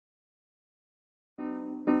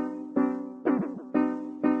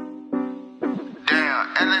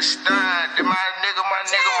Damn,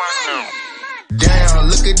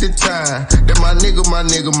 look at the time. That my nigga.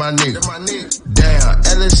 Damn,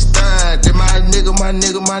 Ellis Stein. That my nigga.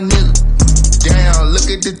 Damn, look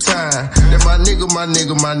at the time. That my nigga.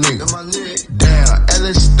 Damn,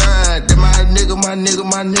 Ellis Stein. That my nigga.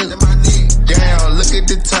 Damn, look at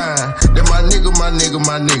the time. That my nigga.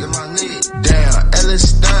 Damn, Ellis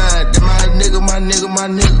Stein. That my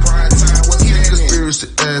nigga. He the conspiracy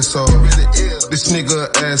asshole. This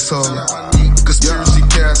nigga asshole.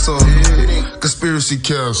 Conspiracy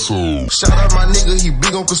castle. Shout out my nigga, he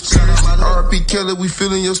big on conspiracy. R.P. Kelly, we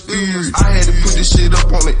feeling your spirit. I had to put this shit up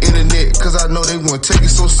on the internet, cause I know they won't take it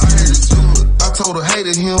so serious. I told a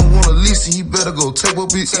hater he don't wanna listen, he better go tape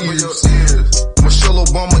up his ears. Michelle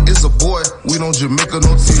Obama is a boy, we don't Jamaica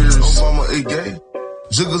no tears. Obama a gay.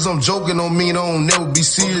 Jiggers, I'm joking, don't mean I don't never be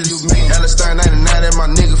serious. Palestine 99, that my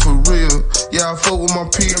nigga for real. Yeah, I fuck with my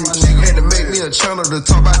peers. Had to make me a channel to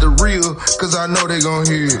talk about the real, cause I know they gon'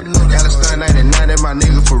 hear it. Palestine 99, that my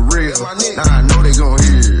nigga for real. Now I know they gon'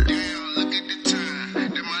 hear it. Damn, look at the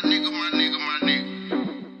time. That my nigga.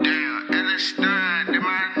 Damn, Palestine, that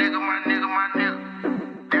my nigga.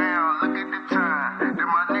 Damn, look at the time.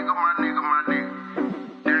 That my nigga.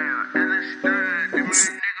 Damn, Palestine, that my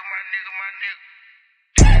nigga.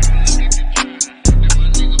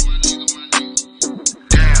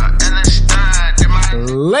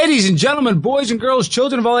 Ladies and gentlemen, boys and girls,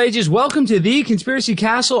 children of all ages, welcome to the Conspiracy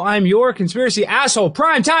Castle. I'm your conspiracy asshole,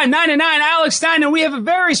 primetime 99, Alex Stein, and we have a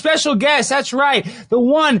very special guest. That's right, the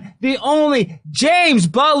one, the only, James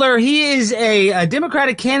Butler. He is a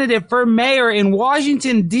Democratic candidate for mayor in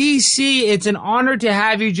Washington, D.C. It's an honor to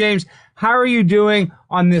have you, James. How are you doing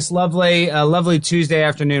on this lovely Tuesday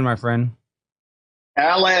afternoon, my friend?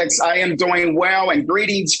 Alex, I am doing well, and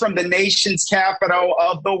greetings from the nation's capital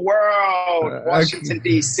of the world, Washington,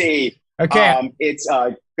 D.C. Okay. It's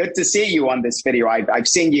good to see you on this video. I've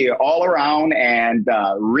seen you all around, and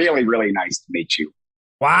really, really nice to meet you.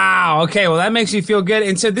 Wow. Okay. Well, that makes me feel good.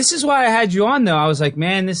 And so this is why I had you on, though. I was like,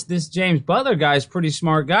 man, this James Butler guy is a pretty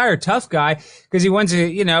smart guy or tough guy because he went to,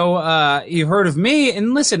 you've heard of me.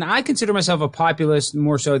 And listen, I consider myself a populist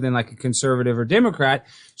more so than like a conservative or Democrat.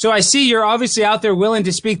 So I see you're obviously out there willing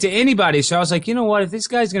to speak to anybody. So I was like, you know what? If this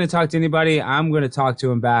guy's going to talk to anybody, I'm going to talk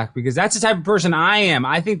to him back because that's the type of person I am.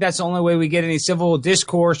 I think that's the only way we get any civil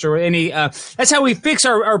discourse or any, that's how we fix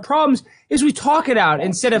our problems is we talk it out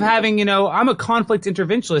instead of having, I'm a conflict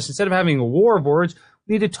interventionist. Instead of having a war of words,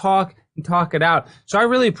 we need to talk and talk it out. So I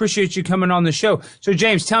really appreciate you coming on the show. So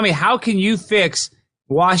James, tell me, how can you fix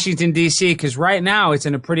Washington, D.C.? Because right now it's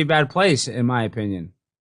in a pretty bad place, in my opinion.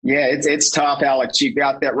 Yeah, it's tough, Alex. You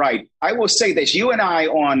got that right. I will say this. You and I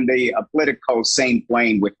on the political same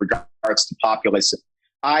plane with regards to populism.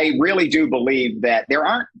 I really do believe that there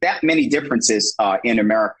aren't that many differences in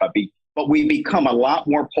America, but we've become a lot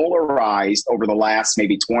more polarized over the last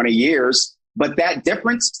maybe 20 years. But that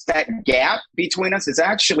difference, that gap between us is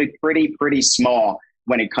actually pretty small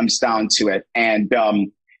when it comes down to it. And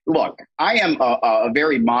look, I am a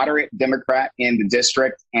very moderate Democrat in the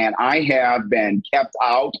district, and I have been kept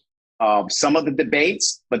out of some of the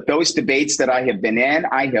debates. But those debates that I have been in,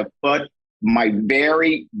 I have put my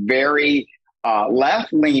very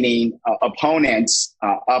left-leaning opponents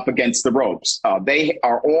up against the ropes. They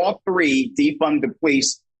are all three defund the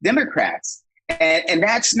police Democrats. And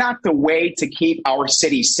that's not the way to keep our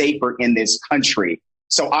city safer in this country.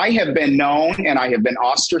 So I have been known and I have been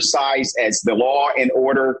ostracized as the law and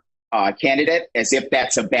order candidate, as if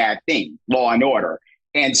that's a bad thing, law and order.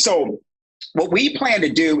 And so what we plan to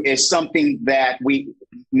do is something that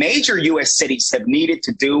major U.S. cities have needed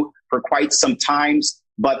to do for quite some times,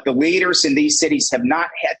 but the leaders in these cities have not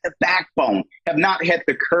had the backbone, have not had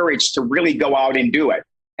the courage to really go out and do it.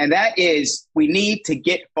 And that is, we need to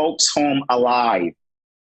get folks home alive.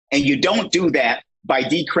 And you don't do that by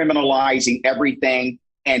decriminalizing everything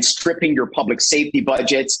and stripping your public safety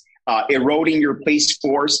budgets, eroding your police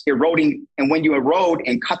force, and when you erode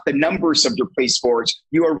and cut the numbers of your police force,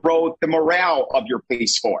 you erode the morale of your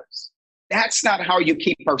police force. That's not how you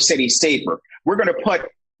keep our city safer. We're going to put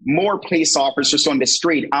more police officers on the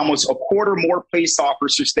street, almost a quarter more police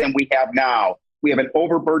officers than we have now. We have an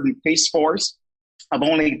overburdened police force of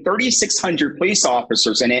only 3,600 police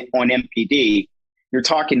officers in it on MPD. You're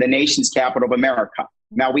talking the nation's capital of America.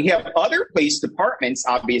 Now, we have other police departments,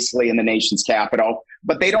 obviously, in the nation's capital,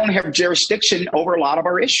 but they don't have jurisdiction over a lot of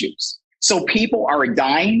our issues. So people are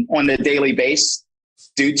dying on a daily basis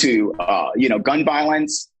due to, gun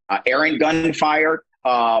violence, errant gunfire,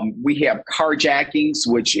 We have carjackings,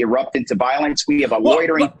 which erupt into violence. We have a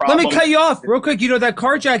loitering problem. Let me cut you off real quick. You know, that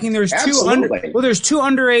carjacking, there's two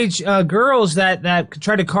underage girls that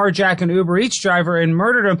tried to carjack an Uber Eats driver and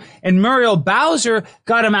murdered him. And Muriel Bowser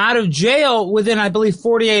got him out of jail within, I believe,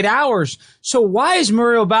 48 hours. So why is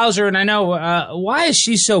Muriel Bowser, and I know, why is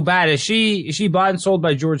she so bad? Is she bought and sold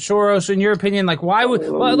by George Soros, in your opinion? Like, why would,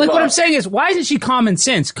 what I'm saying is, why isn't she common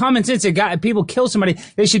sense? Common sense, people kill somebody,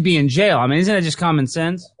 they should be in jail. I mean, isn't that just common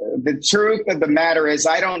sense? The truth of the matter is,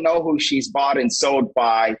 I don't know who she's bought and sold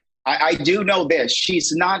by. I do know this.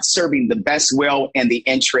 She's not serving the best will and the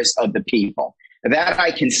interest of the people. That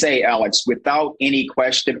I can say, Alex, without any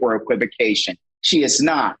question or equivocation. She is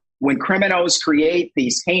not. When criminals create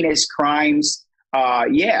these heinous crimes,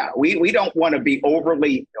 we don't want to be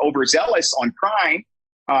overzealous on crime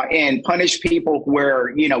and punish people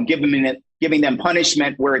where, giving them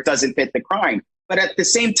punishment where it doesn't fit the crime. But at the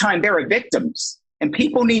same time, there are victims. And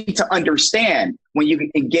people need to understand when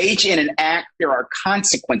you engage in an act, there are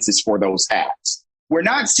consequences for those acts. We're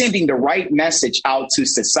not sending the right message out to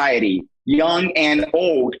society, young and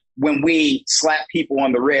old, when we slap people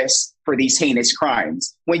on the wrist for these heinous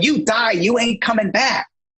crimes. When you die, you ain't coming back.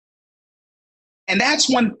 And that's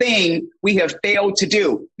one thing we have failed to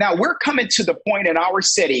do. Now, we're coming to the point in our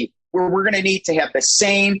city where we're going to need to have the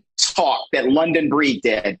same talk that London Breed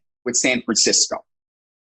did with San Francisco.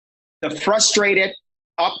 The frustrated,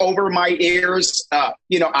 up over my ears, I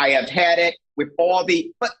have had it with all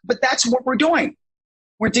but that's what we're doing.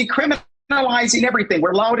 We're decriminalizing everything.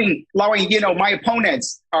 We're allowing, my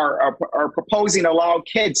opponents are proposing to allow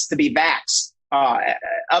kids to be vaxxed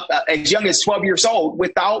up as young as 12 years old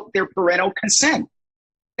without their parental consent.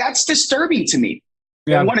 That's disturbing to me.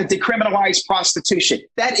 Yeah. They want to decriminalize prostitution.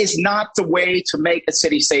 That is not the way to make a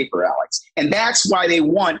city safer, Alex. And that's why they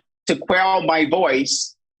want to quell my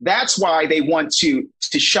voice. That's why they want to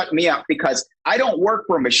shut me up, because I don't work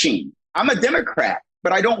for a machine. I'm a Democrat,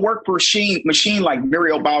 but I don't work for a machine like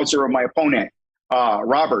Muriel Bowser or my opponent,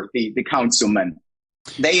 Robert, the councilman.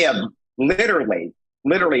 They have literally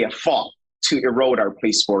a fault to erode our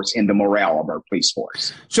police force and the morale of our police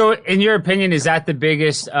force. So in your opinion, is that the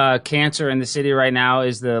biggest cancer in the city right now,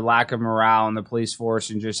 is the lack of morale in the police force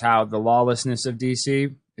and just how the lawlessness of D.C.?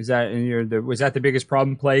 Is that was that the biggest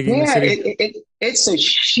problem plaguing the city? It's a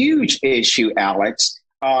huge issue, Alex.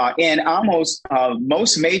 In almost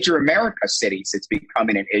most major America cities, it's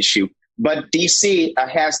becoming an issue. But D.C.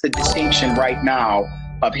 has the distinction right now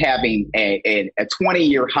of having a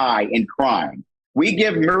 20-year high in crime. We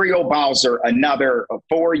give Muriel Bowser another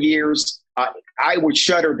 4 years. I would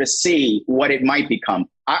shudder to see what it might become.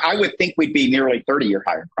 I would think we'd be nearly 30-year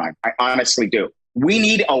high in crime. I honestly do. We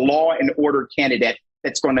need a law and order candidate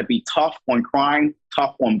that's going to be tough on crime,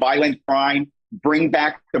 tough on violent crime, bring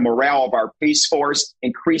back the morale of our police force,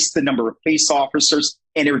 increase the number of police officers,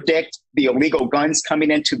 interdict the illegal guns coming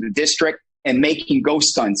into the district, and making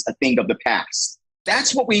ghost guns a thing of the past.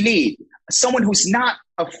 That's what we need. Someone who's not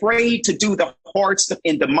afraid to do the hard stuff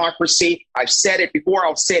in democracy. I've said it before.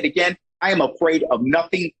 I'll say it again. I am afraid of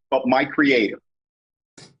nothing but my creator.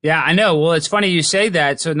 Yeah, I know. Well, it's funny you say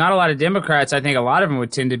that. So not a lot of Democrats, I think a lot of them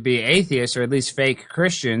would tend to be atheists or at least fake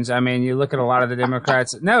Christians. I mean, you look at a lot of the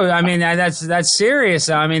Democrats. No, I mean, that's serious.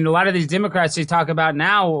 I mean, a lot of these Democrats they talk about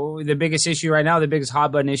now, the biggest issue right now, the biggest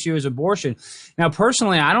hot button issue is abortion. Now,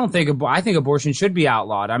 personally, I think abortion should be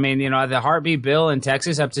outlawed. I mean, the heartbeat bill in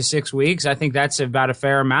Texas up to 6 weeks, I think that's about a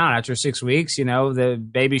fair amount. After 6 weeks, the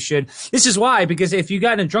baby should. This is why, because if you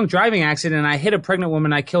got in a drunk driving accident and I hit a pregnant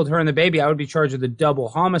woman, I killed her and the baby, I would be charged with a double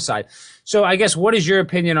homicide. So I guess what is your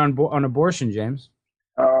opinion on abortion, James?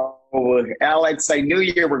 Oh, Alex, I knew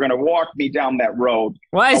you were going to walk me down that road.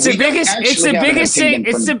 Well, it's the biggest thing.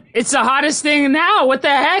 It's the hottest thing now. What the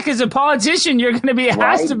heck? As a politician, you're going to be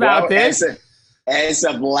asked about this. As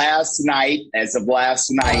of last night,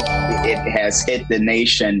 it has hit the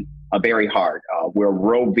nation very hard. Where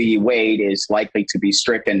Roe v. Wade is likely to be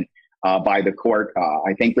stricken by the court.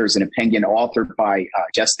 I think there's an opinion authored by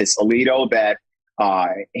Justice Alito that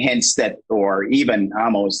hints that, or even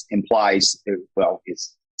almost implies,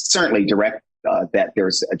 is certainly direct that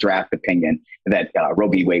there's a draft opinion that Roe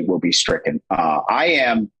v. Wade will be stricken. I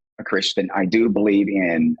am a Christian. I do believe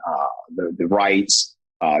in the rights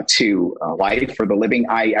to life for the living.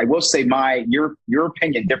 I will say your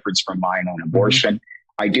opinion differs from mine on abortion.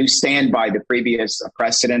 Mm-hmm. I do stand by the previous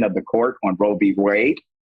precedent of the court on Roe v. Wade.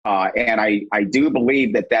 And I do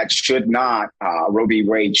believe that should not, Roe v.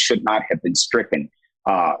 Wade should not have been stricken.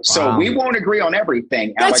 So we won't agree on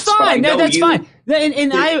everything, Alex. That's fine. No, that's fine.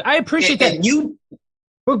 And I appreciate that.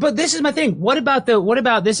 But this is my thing. What about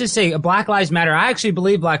this is say Black Lives Matter. I actually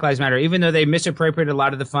believe Black Lives Matter, even though they misappropriated a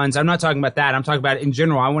lot of the funds. I'm not talking about that. I'm talking about in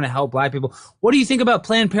general. I want to help black people. What do you think about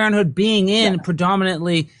Planned Parenthood being in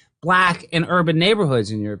predominantly black and urban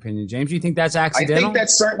neighborhoods, in your opinion, James? Do you think that's accidental? I think that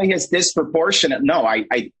certainly has disproportionate. No, I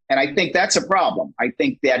think that's a problem. I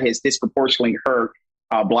think that has disproportionately hurt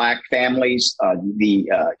black families, the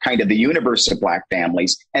kind of the universe of black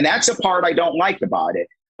families. And that's a part I don't like about it.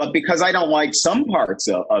 But because I don't like some parts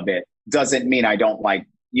of it doesn't mean I don't like,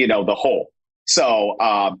 the whole. So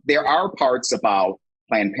there are parts about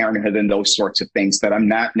Planned Parenthood and those sorts of things that I'm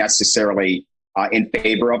not necessarily in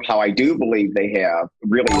favor of. How I do believe they have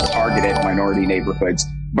really targeted minority neighborhoods.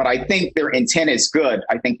 But I think their intent is good.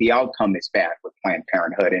 I think the outcome is bad with Planned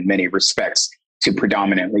Parenthood in many respects to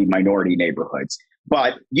predominantly minority neighborhoods.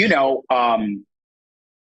 But,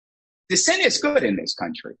 dissent is good in this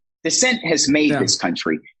country. Dissent has made this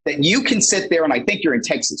country that you can sit there, and I think you're in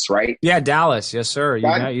Texas, right? Yeah, Dallas. Yes, sir.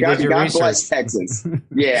 God bless Texas.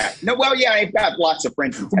 Yeah. No, well, yeah, I've got lots of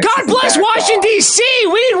friends in Texas. God bless Washington, D.C.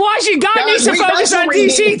 We need Washington. God needs to focus on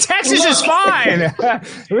D.C. Texas is fine.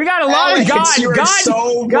 We got a lot of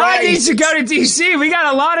God. God needs to go to D.C. We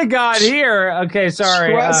got a lot of God here. Okay,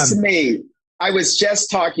 sorry. Trust me. I was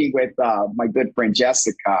just talking with my good friend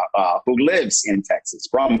Jessica, who lives in Texas,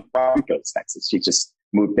 from Texas. She just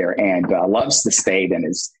moved there and loves the state and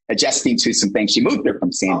is adjusting to some things. She moved there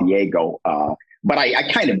from San Diego. But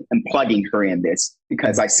I kind of am plugging her in this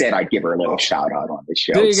because I said I'd give her a little shout out on the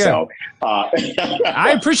show. There you go.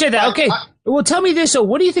 I appreciate that. Okay. Well, tell me this. So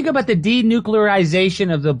what do you think about the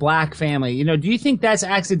denuclearization of the black family? Do you think that's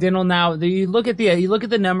accidental now? You look at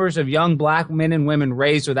the numbers of young black men and women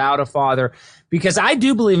raised without a father, because I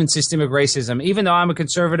do believe in systemic racism, even though I'm a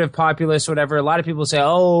conservative populist, whatever. A lot of people say, a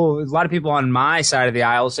lot of people on my side of the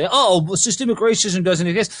aisle say, systemic racism doesn't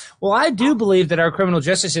exist. Well, I do believe that our criminal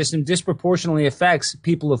justice system disproportionately affects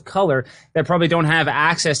people of color that probably don't have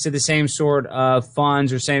access to the same sort of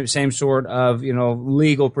funds or same sort of,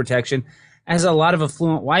 legal protection as a lot of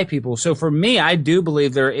affluent white people. So for me, I do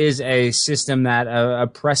believe there is a system that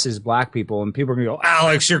oppresses black people, and people are going to go,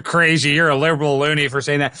 Alex, you're crazy. You're a liberal loony for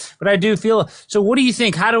saying that. But I do feel, so what do you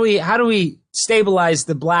think? How do we stabilize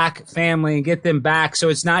the black family and get them back so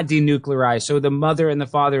it's not denuclearized, so the mother and the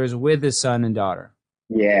father is with the son and daughter?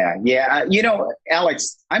 Yeah.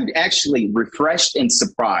 Alex, I'm actually refreshed and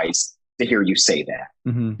surprised to hear you say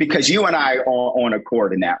that, because you and I are on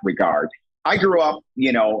accord in that regard. I grew up,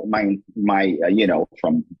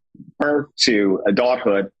 from birth to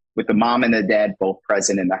adulthood with the mom and the dad both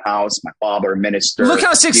present in the house. My father, a minister. Look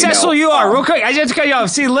how successful you are. Real quick, I just cut you off.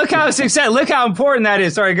 See, look how important that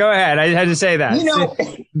is. Sorry, go ahead. I had to say that.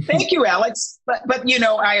 Thank you, Alex. But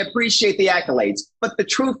I appreciate the accolades. But the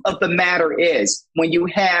truth of the matter is, when you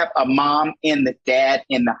have a mom and the dad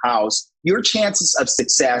in the house, your chances of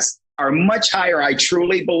success are much higher, I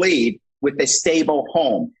truly believe, with a stable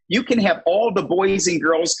home. You can have all the Boys and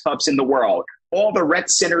Girls Clubs in the world, all the rec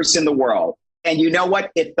centers in the world. And you know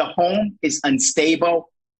what? If the home is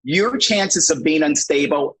unstable, your chances of being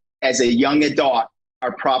unstable as a young adult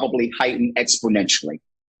are probably heightened exponentially.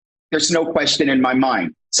 There's no question in my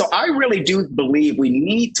mind. So I really do believe we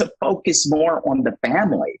need to focus more on the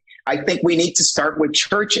family. I think we need to start with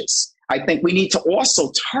churches. I think we need to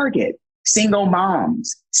also target single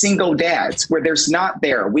moms, single dads, where there's not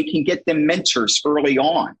there. We can get them mentors early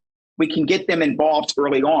on. We can get them involved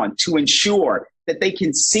early on to ensure that they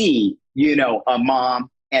can see, a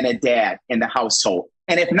mom and a dad in the household.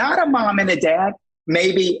 And if not a mom and a dad,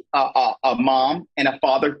 maybe a mom and a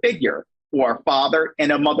father figure, or a father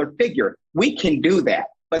and a mother figure. We can do that.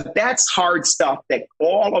 But that's hard stuff that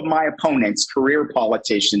all of my opponents, career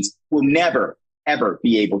politicians, will never, ever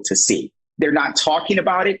be able to see. They're not talking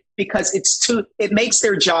about it because it makes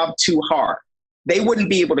their job too hard. They wouldn't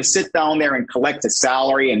be able to sit down there and collect a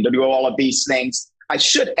salary and do all of these things. I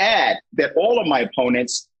should add that all of my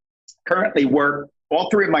opponents currently work, all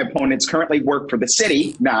three of my opponents currently work for the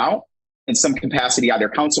city now in some capacity, either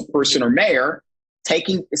councilperson or mayor,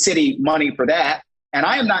 taking city money for that. And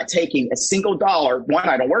I am not taking a single dollar. One,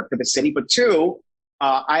 I don't work for the city, but two,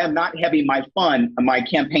 I am not having my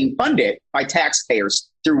campaign funded by taxpayers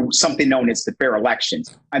through something known as the fair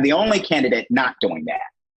elections. I'm the only candidate not doing that.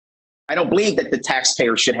 I don't believe that the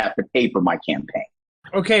taxpayer should have to pay for my campaign.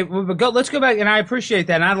 Okay, well, let's go back, and I appreciate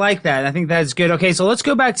that, and I like that. I think that's good. Okay, so let's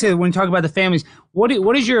go back to when we talk about the families.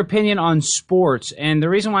 what is your opinion on sports? And the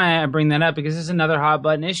reason why I bring that up, because this is another hot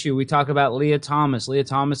button issue. We talk about Leah Thomas. Leah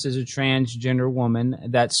Thomas is a transgender woman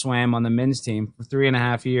that swam on the men's team for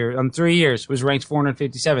 3.5 years. 3 years, was ranked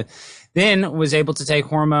 457. Then was able to take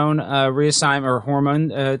hormone reassignment or hormone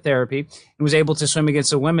therapy, and was able to swim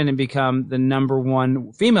against the women and become the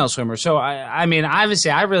 #1 female swimmer. So I mean,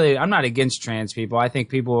 obviously, I'm not against trans people. I think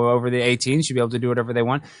people over the 18 should be able to do whatever they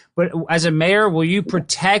want. But as a mayor, will you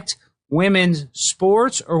protect women's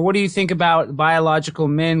sports, or what do you think about biological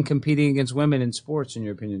men competing against women in sports? In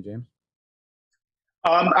your opinion, James?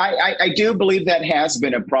 I do believe that has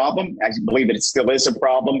been a problem. I believe it still is a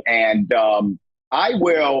problem, and I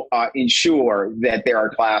will ensure that there are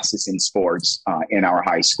classes in sports in our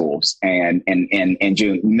high schools and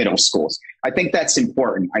middle schools. I think that's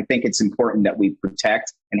important. I think it's important that we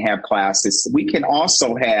protect and have classes. We can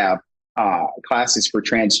also have classes for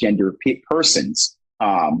transgender persons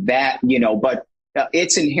but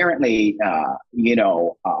it's inherently,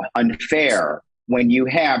 unfair when you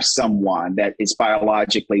have someone that is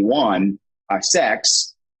biologically one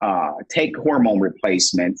sex, take hormone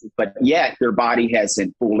replacement, but yet their body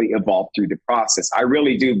hasn't fully evolved through the process. I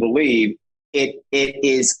really do believe it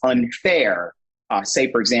is unfair.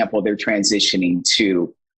 Say, for example, they're transitioning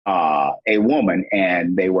to a woman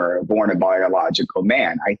and they were born a biological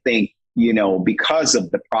man. I think, because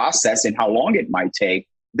of the process and how long it might take,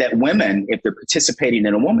 that women, if they're participating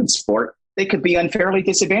in a women's sport, they could be unfairly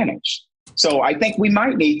disadvantaged. So I think we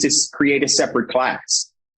might need to create a separate class.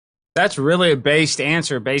 That's really a based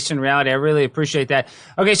answer, based in reality. I really appreciate that.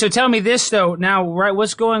 Okay, so tell me this, though. Now, right,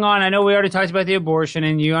 what's going on? I know we already talked about the abortion,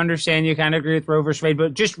 and you understand, you kind of agree with Roe versus Wade,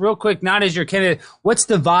 but just real quick, not as your candidate, what's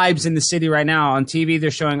the vibes in the city right now? On TV,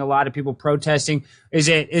 they're showing a lot of people protesting. Is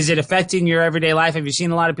it affecting your everyday life? Have you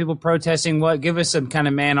seen a lot of people protesting? What? Give us some kind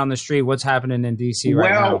of man on the street. What's happening in D.C.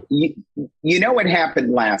 right now? Well, you know what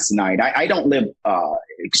happened last night? I don't live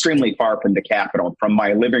extremely far from the Capitol. From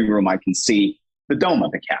my living room, I can see the dome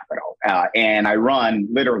of the Capitol. And I run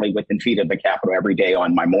literally within feet of the Capitol every day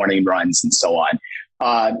on my morning runs and so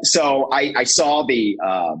on. So I saw the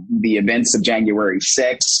events of January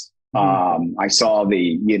 6th. I saw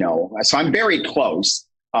so I'm very close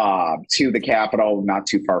to the Capitol, not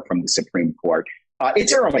too far from the Supreme Court.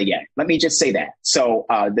 It's early yet. Let me just say that. So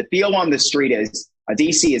the feel on the street is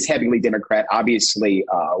DC is heavily Democrat. Obviously,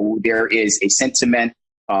 there is a sentiment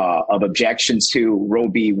of objections to Roe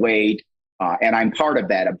v. Wade. And I'm part of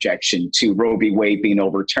that objection to Roe v. Wade being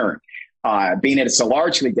overturned. Being that it's a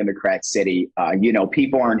largely Democrat city,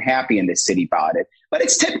 people aren't happy in this city about it. But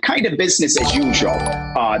it's kind of business as usual.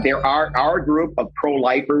 There are our group of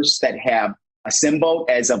pro-lifers that have assembled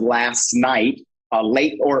as of last night,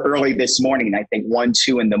 late or early this morning, I think 1,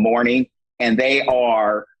 2 in the morning. And they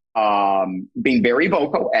are being very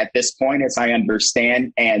vocal at this point, as I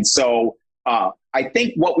understand. And so I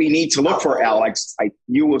think what we need to look for, Alex,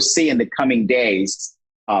 you will see in the coming days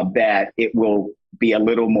that it will be a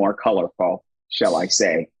little more colorful, shall I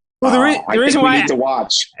say. Well, the reason why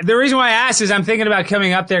I asked is I'm thinking about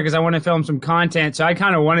coming up there because I want to film some content. So I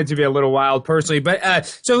kind of wanted to be a little wild personally. But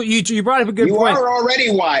so you brought up a good point. You are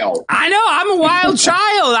already wild. I know. I'm a wild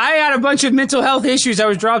child. I had a bunch of mental health issues. I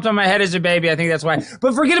was dropped on my head as a baby. I think that's why.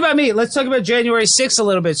 But forget about me. Let's talk about January 6th a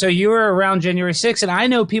little bit. So you were around January 6th, and I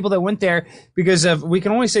know people that went there because of, we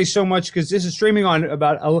can only say so much because this is streaming on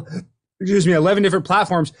about 11 different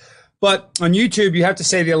platforms. But on YouTube, you have to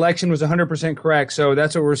say the election was 100% correct. So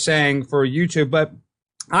that's what we're saying for YouTube. But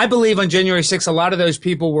I believe on January 6th, a lot of those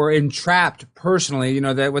people were entrapped personally.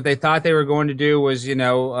 That what they thought they were going to do was, they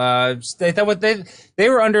thought they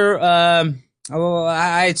were under.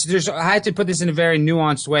 I had to put this in a very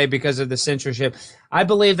nuanced way because of the censorship. I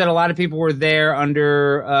believe that a lot of people were there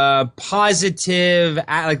under positive,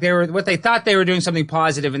 like what they thought they were doing something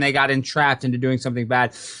positive, and they got entrapped into doing something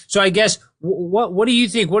bad. So I guess what do you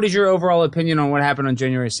think? What is your overall opinion on what happened on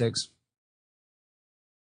January 6th?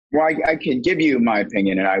 Well, I can give you my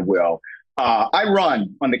opinion, and I will. I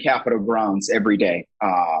run on the Capitol grounds every day.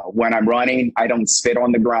 When I'm running, I don't spit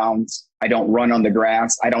on the grounds. I don't run on the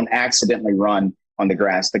grass. I don't accidentally run on the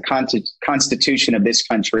grass. The Constitution of this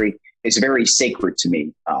country is very sacred to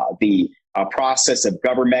me. The process of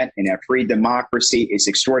government in a free democracy is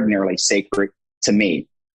extraordinarily sacred to me.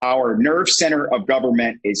 Our nerve center of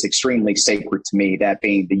government is extremely sacred to me, that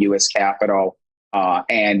being the U.S. Capitol. I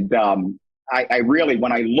really,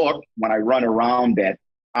 when I run around it,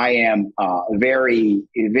 I am very,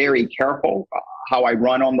 very careful how I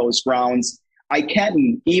run on those grounds. I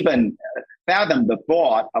can't even fathom the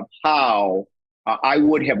thought of how I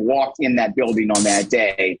would have walked in that building on that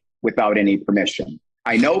day without any permission.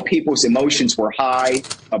 I know people's emotions were high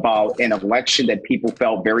about an election that people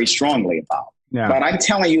felt very strongly about. Yeah. But I'm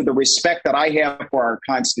telling you, the respect that I have for our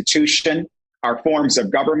Constitution, our forms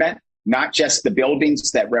of government, not just the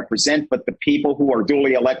buildings that represent, but the people who are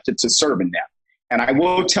duly elected to serve in them. And I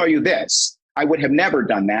will tell you this, I would have never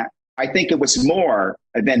done that. I think it was more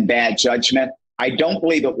than bad judgment. I don't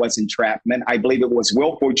believe it was entrapment. I believe it was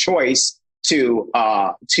willful choice to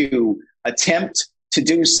attempt to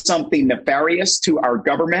do something nefarious to our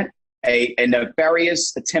government, a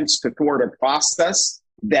nefarious attempts to thwart a process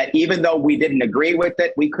that even though we didn't agree with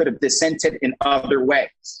it, we could have dissented in other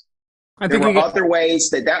ways. There were other ways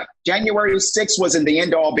that January 6th wasn't the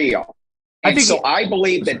end all be all. And I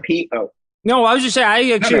believe that people. No, I was just saying,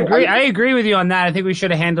 I actually agree. I agree with you on that. I think we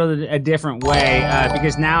should have handled it a different way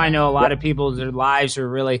because now I know a lot of people, their lives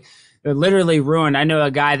are they're literally ruined. I know a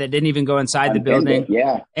guy that didn't even go inside the building.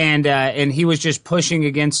 Yeah. And he was just pushing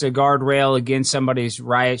against a guardrail against somebody's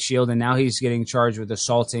riot shield. And now he's getting charged with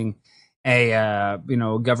assaulting a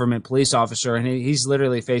government police officer, and he's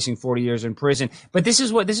literally facing 40 years in prison. But this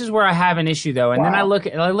is where I have an issue though. And then I look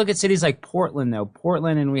at cities like Portland,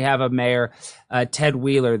 and we have a mayor, Ted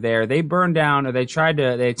Wheeler there. They burned down, or they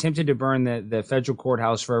attempted to burn the federal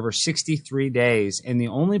courthouse for over 63 days. And the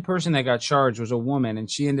only person that got charged was a woman, and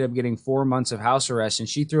she ended up getting 4 months of house arrest, and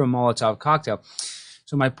she threw a Molotov cocktail.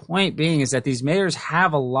 So my point being is that these mayors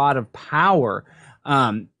have a lot of power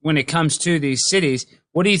when it comes to these cities.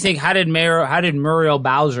 What do you think? How did Muriel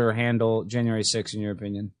Bowser handle January 6th, in your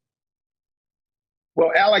opinion?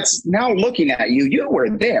 Well, Alex, now looking at you, you were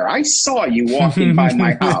there. I saw you walking by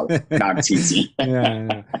my house. Not teasing.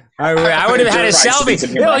 Yeah. I would have had a selfie.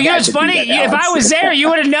 You know what's funny? If I was there, you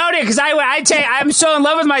would have known it because I'm so in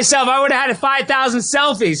love with myself. I would have had 5,000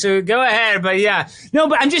 selfies. So go ahead. But yeah, no.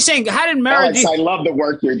 But I'm just saying, how did Muriel? Alex, I love the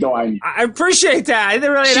work you're doing. I appreciate that.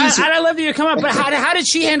 I love that you come up. But how did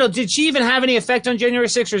she handle? Did she even have any effect on January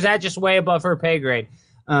 6th, or is that just way above her pay grade?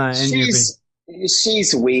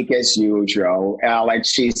 She's weak as usual, Alex.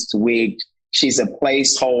 She's weak. She's a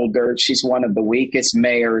placeholder. She's one of the weakest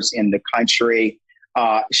mayors in the country.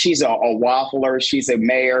 She's a waffler. She's a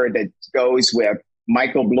mayor that goes with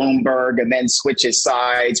Michael Bloomberg and then switches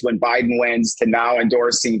sides when Biden wins to now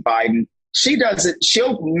endorsing Biden. She doesn't.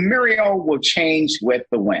 Muriel will change with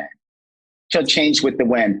the wind. She'll change with the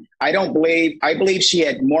wind. I believe she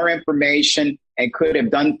had more information and could have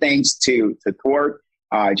done things to thwart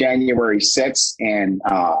January 6th. And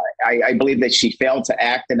I believe that she failed to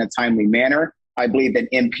act in a timely manner. I believe that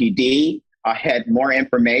MPD had more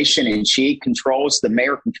information, and the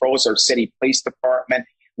mayor controls our city police department.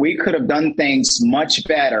 We could have done things much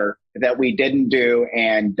better that we didn't do.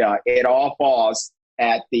 And it all falls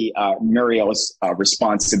at the Muriel's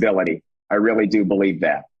responsibility. I really do believe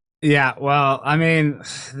that. Yeah, well, I mean,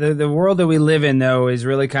 the world that we live in, though, is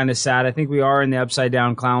really kind of sad. I think we are in the upside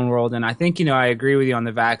down clown world. And I think, I agree with you on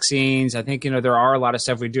the vaccines. I think, there are a lot of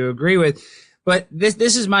stuff we do agree with. But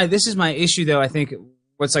this is my issue, though. I think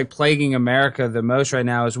what's like plaguing America the most right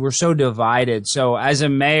now is we're so divided. So as a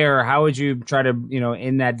mayor, how would you try to,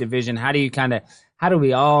 in that division, how do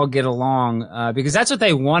we all get along? Because that's what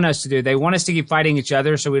they want us to do. They want us to keep fighting each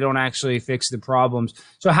other so we don't actually fix the problems.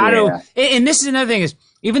 So and this is another thing is,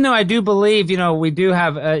 even though I do believe, we do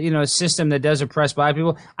have, a system that does oppress Black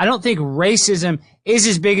people, I don't think racism is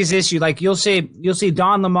as big as issue. Like you'll see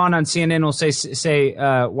Don Lemon on CNN will say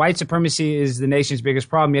white supremacy is the nation's biggest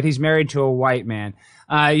problem, yet he's married to a white man.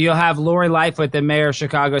 You'll have Lori Lightfoot, the mayor of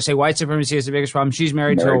Chicago, say white supremacy is the biggest problem. She's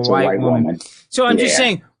married to a white woman. So I'm just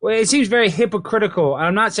saying, it seems very hypocritical.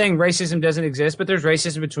 I'm not saying racism doesn't exist, but there's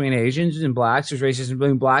racism between Asians and Blacks. There's racism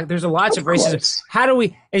between Black. There's lots of racism. How do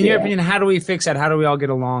we, in your opinion, how do we fix that? How do we all get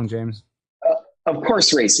along, James? Of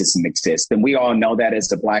course, racism exists, and we all know that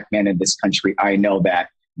as a Black man in this country. I know that.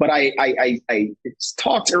 But I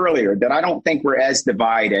talked earlier that I don't think we're as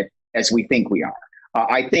divided as we think we are.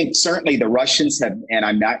 I think certainly the Russians have, and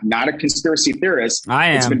I'm not a conspiracy theorist.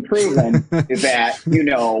 It's been proven that,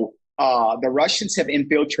 the Russians have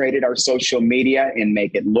infiltrated our social media and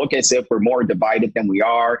make it look as if we're more divided than we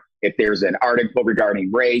are. If there's an article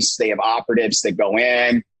regarding race, they have operatives that go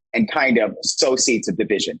in and kind of sow seeds of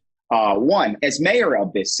division. One, as mayor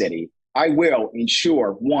of this city, I will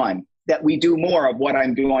ensure, one, that we do more of what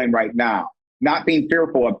I'm doing right now, not being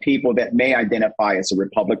fearful of people that may identify as a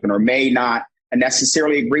Republican or may not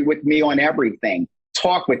necessarily agree with me on everything.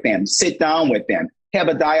 Talk with them, sit down with them, have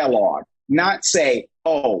a dialogue, not say,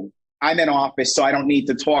 oh, I'm in office, so I don't need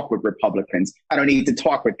to talk with Republicans. I don't need to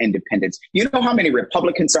talk with independents. You know how many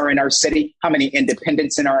Republicans are in our city, how many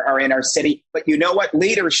independents are in our city? But you know what?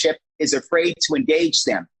 Leadership is afraid to engage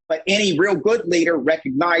them. But any real good leader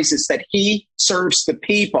recognizes that he serves the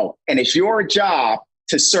people, and it's your job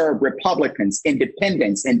to serve Republicans,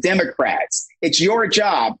 independents, and Democrats. It's your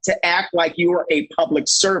job to act like you are a public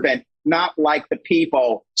servant, not like the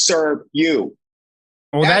people serve you.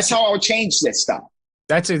 Well, that's how I'll change this stuff.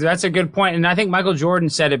 That's a good point. And I think Michael Jordan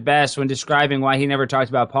said it best when describing why he never talked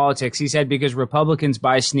about politics. He said, because Republicans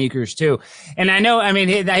buy sneakers too. And I know, I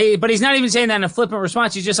mean, but he's not even saying that in a flippant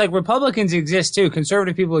response. He's just like, Republicans exist too.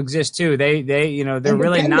 Conservative people exist too. They're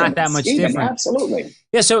really not that much different. Absolutely.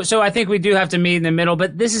 Yeah. So I think we do have to meet in the middle,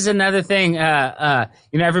 but this is another thing.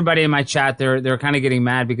 Everybody in my chat, they're kind of getting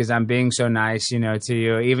mad because I'm being so nice, to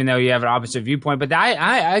you, even though you have an opposite viewpoint. But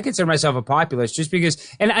I consider myself a populist just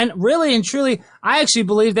because, and really and truly, I actually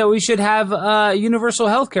believe that we should have universal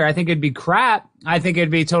health care. I think it'd be crap. I think it'd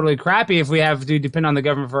be totally crappy if we have to depend on the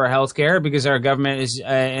government for our health care, because our government is,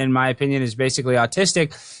 in my opinion, is basically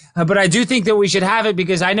autistic. But I do think that we should have it,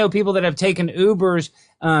 because I know people that have taken Ubers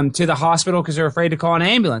to the hospital because they're afraid to call an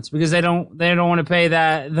ambulance because they don't want to pay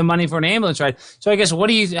the money for an ambulance ride. So I guess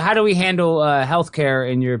how do we handle health care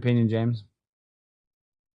in your opinion, James?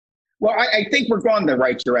 Well, I think we're going the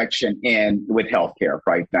right direction with healthcare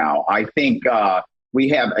right now. I think we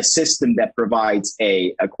have a system that provides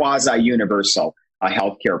a quasi-universal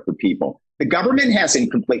healthcare for people. The government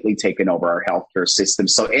hasn't completely taken over our healthcare system,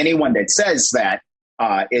 so anyone that says that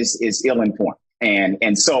is ill-informed.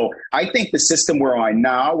 And so I think the system we're on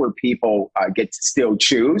now, where people get to still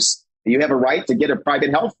choose, you have a right to get a private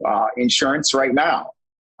health insurance right now.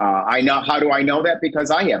 How do I know that? Because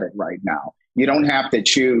I have it right now. You don't have to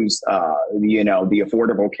choose, the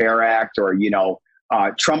Affordable Care Act, or,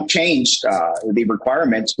 Trump changed the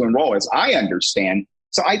requirements to enroll, as I understand.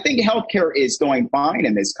 So I think healthcare is going fine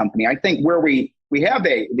in this company. I think where we have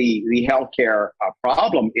the healthcare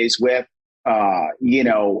problem is with,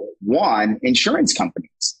 insurance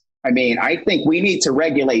companies. I mean, I think we need to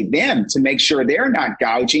regulate them to make sure they're not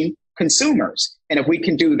gouging consumers. And if we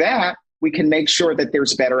can do that, we can make sure that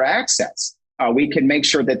there's better access. We can make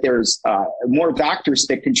sure that there's more doctors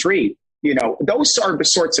that can treat. Those are the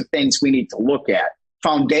sorts of things we need to look at.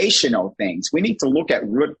 Foundational things. We need to look at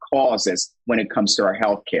root causes when it comes to our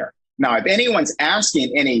health care. Now, if anyone's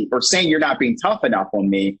asking or saying you're not being tough enough on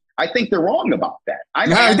me, I think they're wrong about that.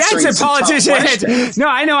 That's a politician. No,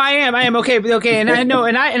 I know I am. Okay. And I know,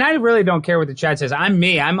 and I really don't care what the chat says. I'm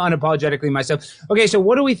me. I'm unapologetically myself. Okay. So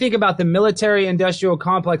what do we think about the military industrial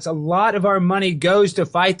complex? A lot of our money goes to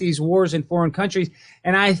fight these wars in foreign countries.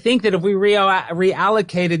 And I think that if we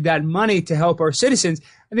reallocated that money to help our citizens,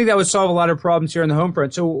 I think that would solve a lot of problems here on the home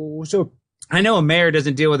front. So I know a mayor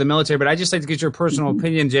doesn't deal with the military, but I just like to get your personal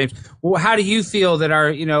opinion, James. Well, how do you feel that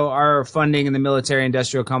our funding in the military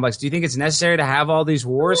industrial complex? Do you think it's necessary to have all these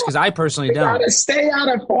wars? Because I personally don't. We got to stay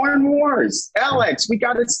out of foreign wars, Alex. We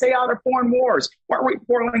got to stay out of foreign wars. Why are we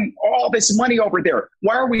pouring all this money over there?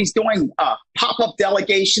 Why are we doing pop-up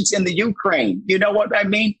delegations in the Ukraine? You know what I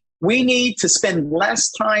mean? We need to spend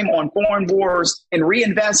less time on foreign wars and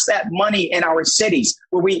reinvest that money in our cities,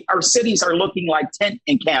 where our cities are looking like tent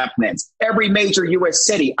encampments. Every major U.S.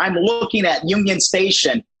 city. I'm looking at Union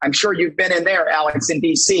Station. I'm sure you've been in there, Alex, in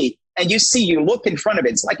D.C. And you look in front of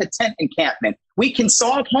it. It's like a tent encampment. We can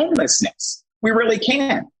solve homelessness. We really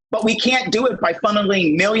can. But we can't do it by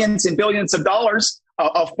funneling millions and billions of dollars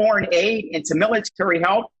of foreign aid into military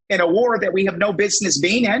help in a war that we have no business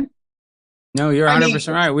being in. No, you're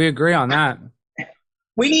 100% right. We agree on that.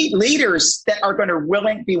 We need leaders that are going to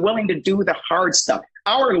be willing to do the hard stuff.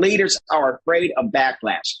 Our leaders are afraid of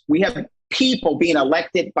backlash. We have people being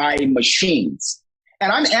elected by machines.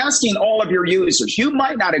 And I'm asking all of your users, you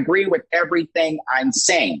might not agree with everything I'm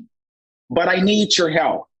saying, but I need your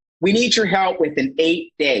help. We need your help within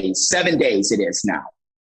 8 days, 7 days it is now.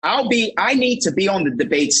 I need to be on the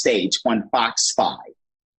debate stage on Fox 5.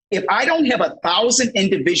 If I don't have 1,000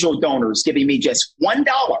 individual donors giving me just $1,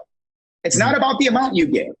 it's not about the amount you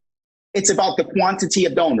give. It's about the quantity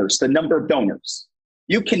of donors, the number of donors.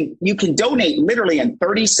 You can donate literally in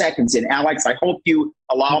 30 seconds. And Alex, I hope you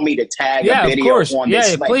allow me to tag a video on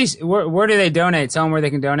this. Yeah, please. Where do they donate? Tell them where they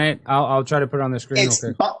can donate. I'll try to put it on the screen.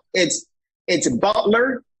 It's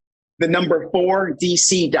Butler, the number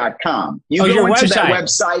 4dc.com. You go your into website. that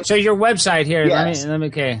website. So your website here. Yes. Let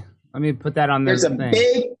me put that on There's a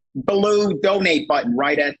big blue donate button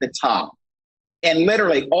right at the top. And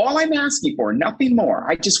literally all I'm asking for, nothing more.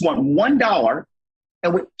 I just want $1,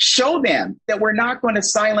 and we show them that we're not going to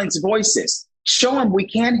silence voices. Show them we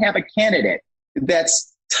can have a candidate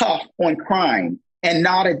that's tough on crime and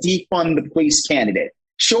not a defund the police candidate.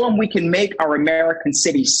 Show them we can make our American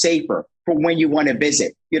cities safer for when you want to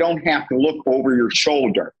visit. You don't have to look over your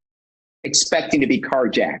shoulder. expecting to be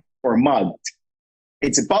carjacked or mugged.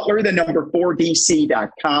 It's Butler, the number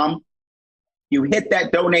 4dc.com. You hit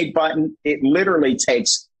that donate button. It literally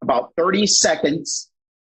takes about 30 seconds,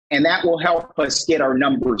 and that will help us get our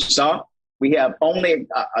numbers up. We have only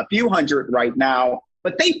a few hundred right now,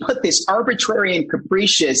 but they put this arbitrary and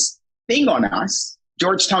capricious thing on us.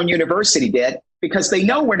 Georgetown University did, because they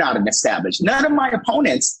know we're not an established. None of my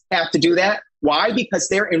opponents have to do that. Why? Because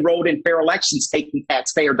they're enrolled in fair elections taking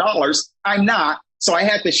taxpayer dollars. I'm not. So I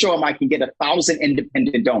had to show them I can get 1,000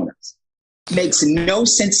 independent donors. Makes no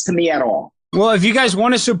sense to me at all. Well, if you guys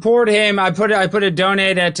want to support him, I put a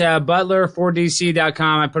donate at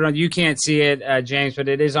butler4dc.com. I put on, you can't see it, James, but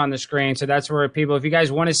it is on the screen. So that's where people, if you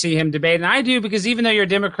guys want to see him debate, and I do, because even though you're a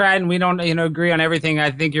Democrat and we don't, agree on everything,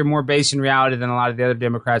 I think you're more based in reality than a lot of the other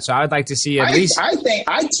Democrats. So I would like to see at least. I think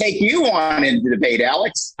I'd take you on in the debate,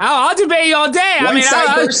 Alex. I'll debate you all day. One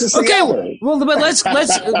side versus the other. Well, but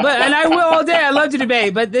and I will all day. I love to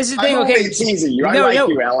debate, but this is the thing. I'm only teasing you. I like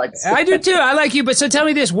you, Alex. I do too. I like you. But so tell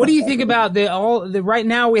me this: what do you think about right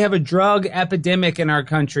now we have a drug epidemic in our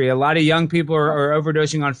country. A lot of young people are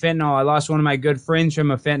overdosing on fentanyl. I lost one of my good friends from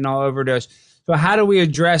a fentanyl overdose. So how do we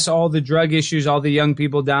address all the drug issues, all the young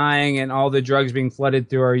people dying, and all the drugs being flooded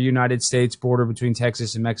through our United States border between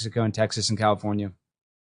Texas and Mexico and Texas and California?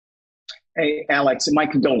 Hey, Alex, my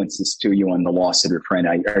condolences to you on the loss of your friend.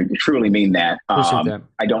 I truly mean that. That.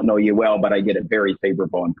 I don't know you well, but I get a very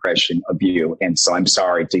favorable impression of you. And so I'm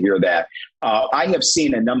sorry to hear that. I have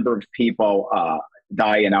seen a number of people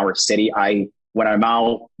die in our city. When I'm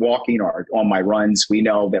out walking or on my runs, we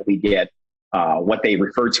know that we get what they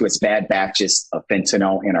refer to as bad batches of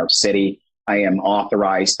fentanyl in our city. I am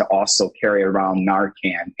authorized to also carry around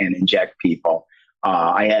Narcan and inject people.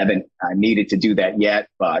 I haven't needed to do that yet,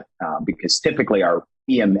 but because typically our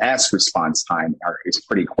EMS response time is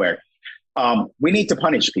pretty quick. We need to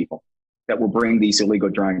punish people that will bring these illegal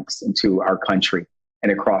drugs into our country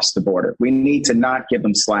and across the border. We need to not give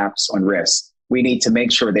them slaps on wrists. We need to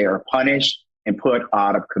make sure they are punished and put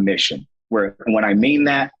out of commission. When I mean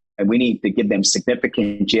that, and we need to give them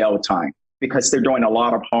significant jail time because they're doing a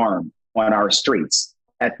lot of harm on our streets.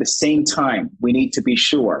 At the same time, we need to be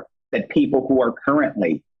sure that people who are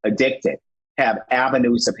currently addicted have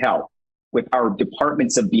avenues of help. With our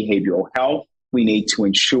departments of behavioral health, we need to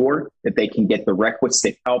ensure that they can get the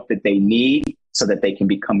requisite help that they need so that they can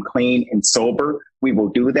become clean and sober. We will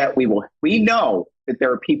do that. We know that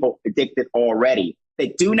there are people addicted already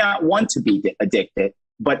that do not want to be addicted,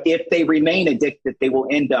 but if they remain addicted, they will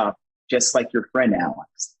end up just like your friend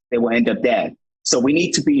Alex. They will end up dead. So we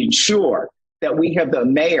need to be sure that we have the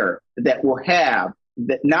mayor that will have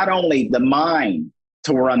not only the mind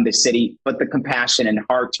to run the city, but the compassion and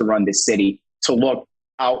heart to run the city, to look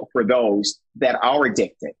out for those that are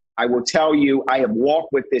addicted. I will tell you, I have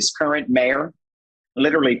walked with this current mayor,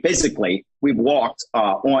 literally physically. We've walked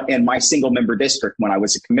in my single member district when I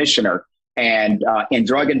was a commissioner and in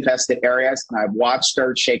drug infested areas. And I've watched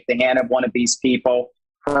her shake the hand of one of these people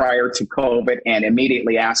prior to COVID and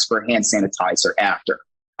immediately ask for hand sanitizer after.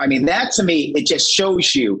 I mean, that to me, it just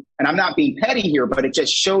shows you, and I'm not being petty here, but it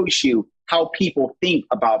just shows you how people think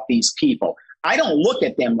about these people. I don't look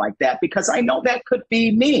at them like that because I know that could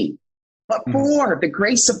be me. But for the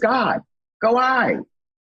grace of God, go I.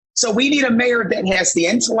 So we need a mayor that has the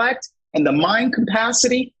intellect and the mind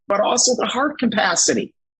capacity, but also the heart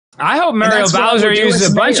capacity. I hope Muriel Bowser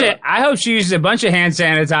uses I hope she uses a bunch of hand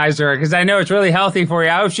sanitizer because I know it's really healthy for you.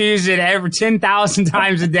 I hope she uses it every 10,000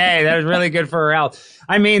 times a day. That is really good for her health.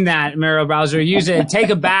 I mean that, Muriel Bowser. Use it. Take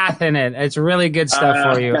a bath in it. It's really good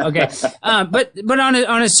stuff for you. Okay. But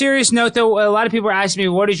on a serious note, though, a lot of people are asking me,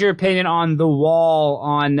 what is your opinion on the wall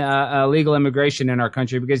on illegal immigration in our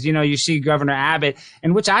country? Because, you see Governor Abbott,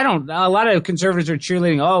 and which a lot of conservatives are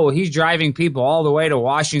cheerleading, oh, he's driving people all the way to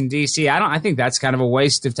Washington, D.C. I think that's kind of a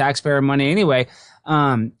waste of taxpayer money anyway.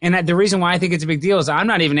 And the reason why I think it's a big deal is I'm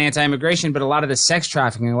not even anti-immigration, but a lot of the sex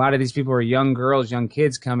trafficking, a lot of these people are young girls, young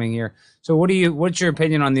kids coming here. So what's your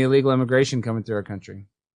opinion on the illegal immigration coming through our country?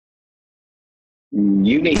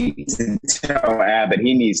 You need to tell Abbott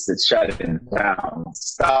he needs to shut it down.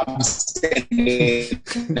 Stop sending.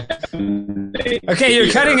 Okay,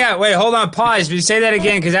 you're cutting out. Wait, hold on. Pause. Will you say that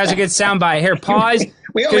again? Because that was a good soundbite. Here, pause.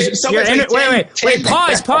 Wait,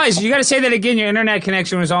 pause. You got to say that again. Your internet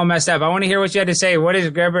connection was all messed up. I want to hear what you had to say. What does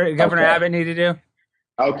Governor Abbott need to do?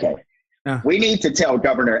 Okay. We need to tell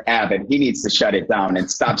Governor Abbott he needs to shut it down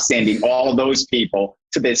and stop sending all of those people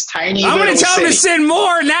to this tiny little city. I'm going to tell him to send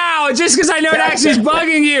more now, just because I know it actually is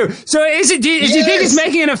bugging you. So do you think it's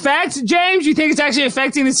making an effect, James? Do you think it's actually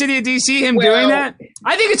affecting the city of D.C., doing that?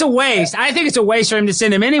 I think it's a waste. I think it's a waste for him to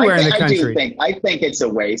send him anywhere in the country. I think it's a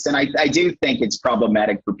waste. And I do think it's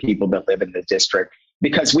problematic for people that live in the district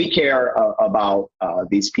because we care about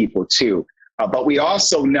these people too. But we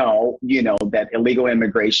also know, that illegal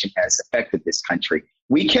immigration has affected this country.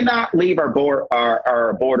 We cannot leave our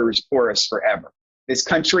borders porous forever. This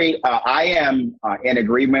country, I am in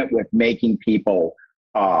agreement with making people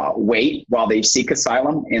wait while they seek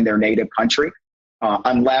asylum in their native country.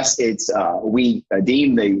 Unless it's we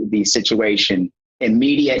deem the situation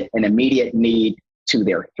immediate need to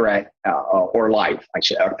their threat or life.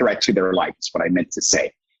 A threat to their life is what I meant to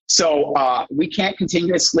say. So we can't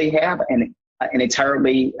continuously have an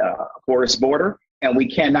entirely porous border, and we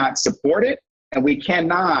cannot support it, and we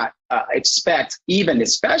cannot expect,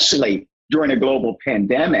 especially during a global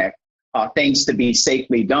pandemic, things to be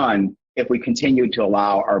safely done if we continue to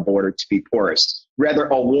allow our border to be porous. Whether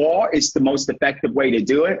a wall is the most effective way to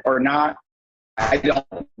do it or not, I don't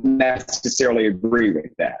necessarily agree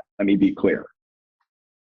with that. Let me be clear.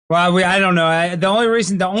 Well, I don't know.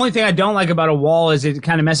 The only thing I don't like about a wall is it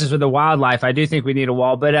kind of messes with the wildlife. I do think we need a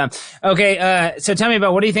wall. But, okay, so tell me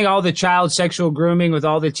about, what do you think all the child sexual grooming with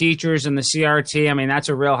all the teachers and the CRT? I mean, that's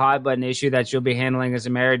a real hot button issue that you'll be handling as a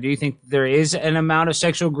mayor. Do you think there is an amount of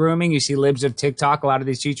sexual grooming? You see libs of TikTok, a lot of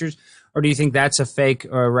these teachers. Or do you think that's a fake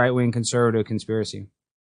or right-wing conservative conspiracy?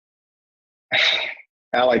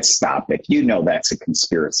 Alex, stop it. That's a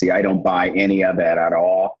conspiracy. I don't buy any of that at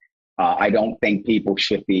all. I don't think people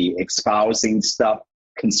should be espousing stuff,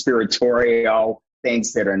 conspiratorial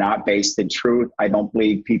things that are not based in truth. I don't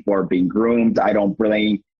believe people are being groomed. I don't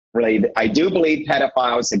really, I do believe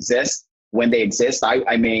pedophiles exist when they exist.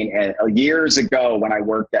 I mean, years ago when I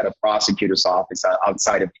worked at a prosecutor's office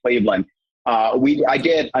outside of Cleveland, I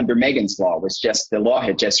did under Megan's law, the law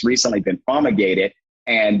had just recently been promulgated,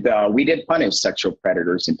 and we did punish sexual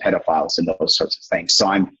predators and pedophiles and those sorts of things. So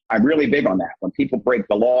I'm really big on that. When people break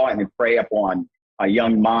the law and they prey upon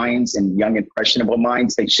young minds and young impressionable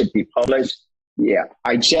minds, they should be published. Yeah,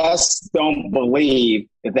 I just don't believe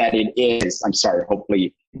that it is. I'm sorry.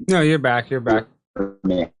 Hopefully, no, you're back.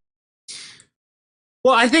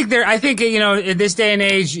 Well, I think in this day and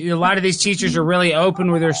age, a lot of these teachers are really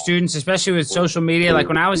open with their students, especially with social media. Like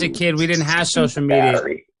when I was a kid, we didn't have social media.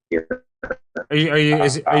 Are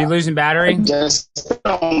you losing battery? I just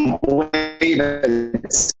don't believe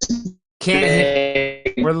it.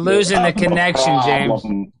 We're losing the connection, James.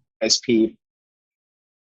 SP.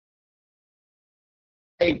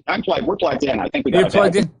 Hey, we're plugged in. I think we got it.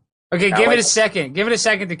 Plugged in. Okay, give it a second. Give it a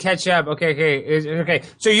second to catch up. Okay.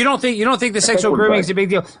 So you don't think the sexual grooming is a big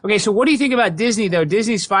deal? Okay, so what do you think about Disney though?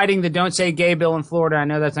 Disney's fighting the "Don't Say Gay" bill in Florida. I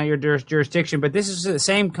know that's not your jurisdiction, but this is the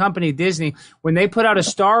same company, Disney. When they put out a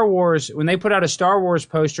Star Wars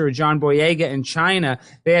poster of John Boyega in China,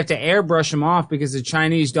 they have to airbrush him off because the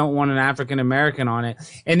Chinese don't want an African American on it.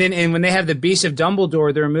 And when they have the Beast of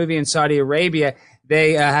Dumbledore, their movie in Saudi Arabia,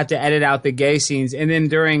 they have to edit out the gay scenes. And then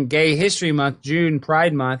during Gay History Month, June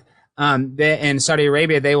Pride Month, in Saudi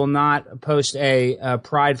Arabia, they will not post a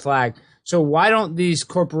pride flag. So why don't these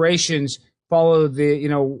corporations follow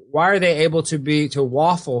why are they able to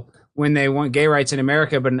waffle when they want gay rights in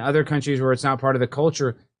America, but in other countries where it's not part of the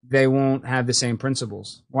culture, they won't have the same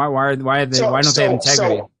principles? Why don't they have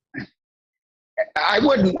integrity? I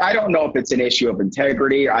don't know if it's an issue of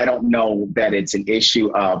integrity. I don't know that it's an issue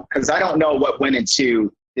of, because I don't know what went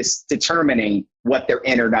into this determining what their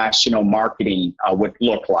international marketing would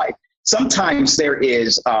look like. Sometimes there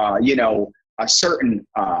is, there's certain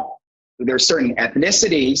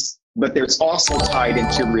ethnicities, but there's also tied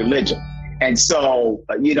into religion. And so,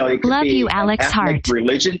 it could be Alex an ethnic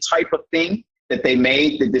religion type of thing that they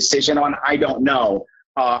made the decision on. I don't know.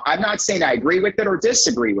 I'm not saying I agree with it or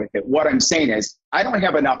disagree with it. What I'm saying is I don't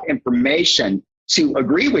have enough information to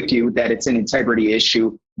agree with you that it's an integrity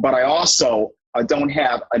issue, but I also don't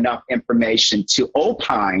have enough information to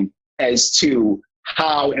opine as to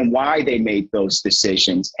how and why they made those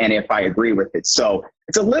decisions and if I agree with it. So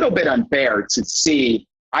it's a little bit unfair to see.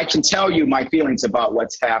 I can tell you my feelings about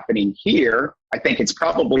what's happening here. I think it's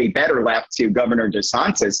probably better left to Governor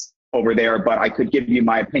DeSantis over there, but I could give you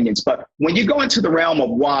my opinions. But when you go into the realm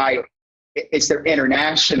of why is their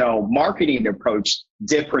international marketing approach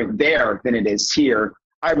different there than it is here,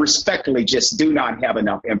 I respectfully just do not have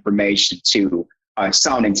enough information to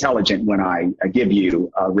sound intelligent when I give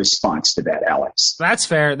you a response to that, Alex. That's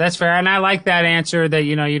fair. That's fair. And I like that answer that,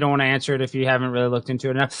 you don't want to answer it if you haven't really looked into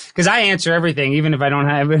it enough. Because I answer everything, even if I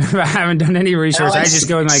haven't done any research. Alex, I just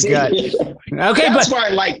go in my gut. Okay, that's why I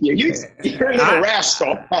like you. You're a little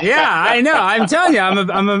rascal. Yeah, I know. I'm telling you,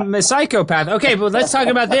 I'm a psychopath. Okay, but let's talk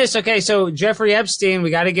about this. Okay, so Jeffrey Epstein, we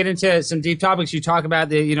got to get into some deep topics. You talk about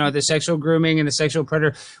the sexual grooming and the sexual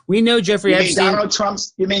predator. We know Jeffrey Epstein.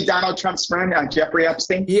 You mean Donald Trump's friend, Jeffrey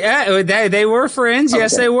Epstein? Yeah, they were friends. Okay.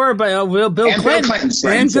 Yes, they were. But Bill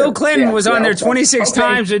Clinton was on there 26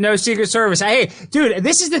 times with no Secret Service. Hey, dude,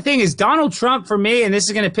 this is the thing: is Donald Trump for me, and this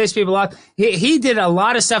is going to piss people off. He did a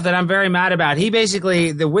lot of stuff that I'm very mad about. He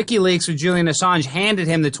basically, the WikiLeaks with Julian Assange handed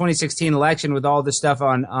him the 2016 election with all the stuff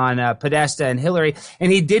on Podesta and Hillary,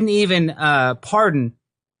 and he didn't even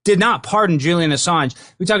did not pardon Julian Assange.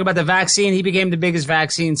 We talk about the vaccine. He became the biggest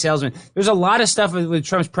vaccine salesman. There's a lot of stuff with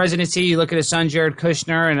Trump's presidency. You look at his son, Jared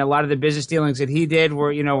Kushner, and a lot of the business dealings that he did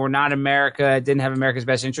were not America, didn't have America's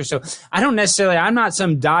best interest. So I'm not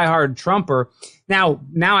some diehard Trumper. Now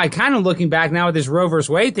I kind of looking back now with this Roe versus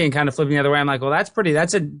Wade thing kind of flipping the other way. I'm like, well, that's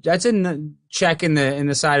a check in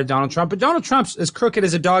the side of Donald Trump. But Donald Trump's as crooked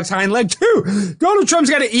as a dog's hind leg too. Donald Trump's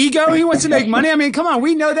got an ego. He wants to make money. I mean, come on.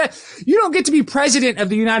 We know that you don't get to be president of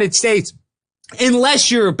the United States unless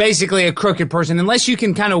you're basically a crooked person, unless you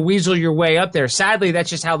can kind of weasel your way up there. Sadly, that's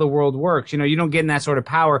just how the world works. You don't get in that sort of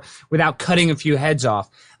power without cutting a few heads off.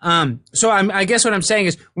 So I guess what I'm saying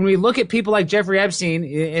is when we look at people like Jeffrey Epstein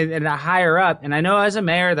and a higher up, and I know as a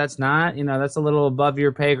mayor, that's not, that's a little above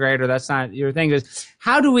your pay grade or that's not your thing. Is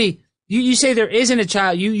how do we, you say there isn't a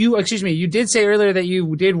child, you did say earlier that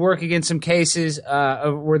you did work against some cases,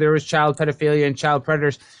 where there was child pedophilia and child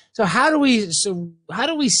predators. So how do we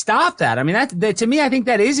stop that? I mean, that to me, I think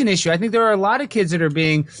that is an issue. I think there are a lot of kids that are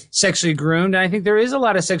being sexually groomed, and I think there is a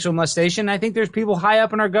lot of sexual molestation. I think there's people high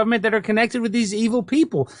up in our government that are connected with these evil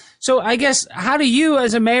people. So I guess, how do you,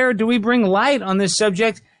 as a mayor, do we bring light on this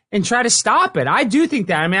subject and try to stop it? I do think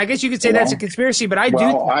that. I mean, I guess you could say that's a conspiracy, but I agree.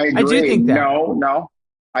 I do think that. No.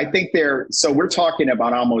 I think so we're talking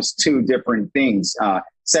about almost two different things.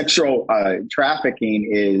 Sexual trafficking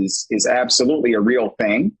is absolutely a real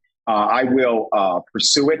thing. I will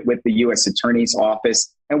pursue it with the U.S. Attorney's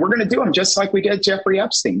Office, and we're going to do them just like we did Jeffrey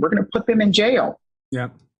Epstein. We're going to put them in jail. Yeah.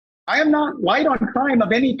 I am not light on crime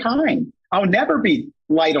of any kind. I'll never be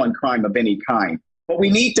light on crime of any kind, but we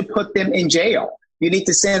need to put them in jail. You need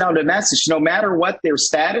to send out a message, no matter what their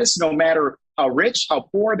status, no matter how rich, how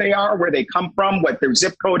poor they are, where they come from, what their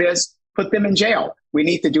zip code is, put them in jail. We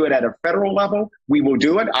need to do it at a federal level. We will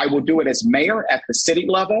do it. I will do it as mayor at the city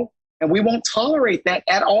level. And we won't tolerate that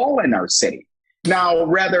at all in our city. Now,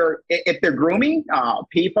 rather, if they're grooming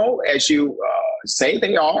people, as you say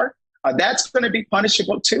they are, that's going to be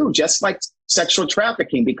punishable too, just like sexual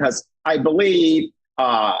trafficking, because I believe,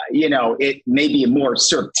 it may be more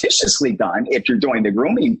surreptitiously done if you're doing the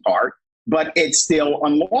grooming part, but it's still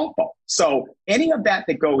unlawful. So any of that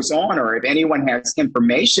goes on, or if anyone has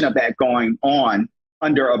information of that going on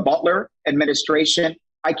under a Butler administration,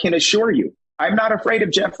 I can assure you, I'm not afraid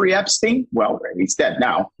of Jeffrey Epstein. Well, he's dead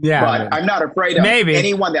now. Yeah, but I'm not afraid of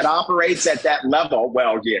anyone that operates at that level.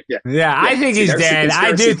 Well, yeah. I think he's dead.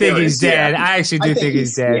 I do think he's dead. I actually do think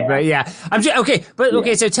he's dead. Yeah. But yeah, I'm just, okay. But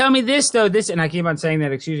okay, so tell me this though. And I keep on saying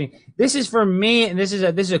that. Excuse me. This is for me, and this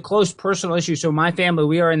is a close personal issue. So my family,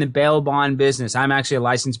 we are in the bail bond business. I'm actually a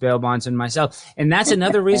licensed bail bondsman myself, and that's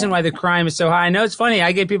another reason why the crime is so high. I know it's funny.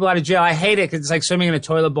 I get people out of jail. I hate it because it's like swimming in a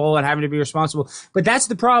toilet bowl and having to be responsible. But that's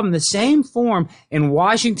the problem. The same form in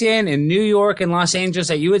Washington, in New York, and Los Angeles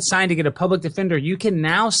that you would sign to get a public defender, you can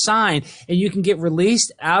now sign and you can get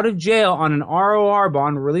released out of jail on an ROR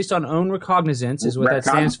bond, released on own recognizance is what that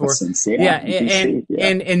stands for.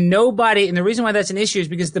 And nobody, and the reason why that's an issue is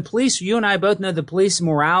because the police, you and I both know the police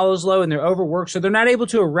morale is low and they're overworked, so they're not able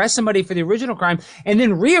to arrest somebody for the original crime and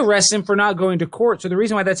then rearrest them for not going to court. So the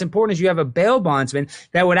reason why that's important is you have a bail bondsman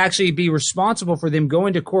that would actually be responsible for them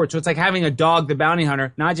going to court. So it's like having a dog, the bounty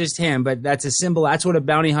hunter, not just him, but that's a symbol. That's what a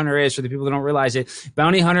bounty hunter is for the people that don't realize it.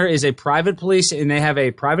 Bounty hunter is a private police and they have a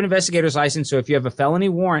private investigator's license. So if you have a felony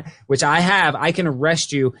warrant, which I have, I can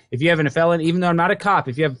arrest you. If you have a felony, even though I'm not a cop,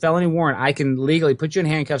 if you have a felony warrant, I can legally put you in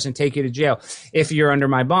handcuffs and take you to jail if you're under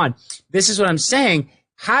my bond. This is what I'm saying.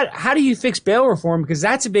 How do you fix bail reform? Because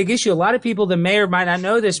that's a big issue. A lot of people, the mayor might not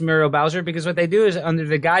know this, Muriel Bowser, because what they do is under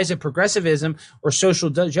the guise of progressivism or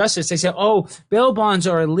social justice, they say, oh, bail bonds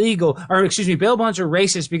are illegal, or excuse me, bail bonds are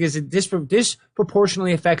racist because it disproportionately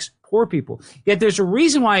disproportionately affects poor people. Yet there's a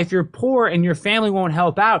reason why if you're poor and your family won't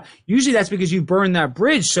help out, usually that's because you burned that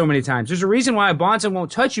bridge so many times. There's a reason why a bondman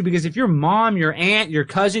won't touch you, because if your mom, your aunt, your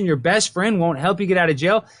cousin, your best friend won't help you get out of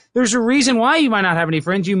jail, there's a reason why you might not have any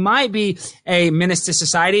friends. You might be a menace to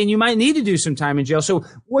society and you might need to do some time in jail. So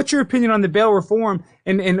what's your opinion on the bail reform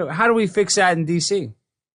and how do we fix that in D.C.?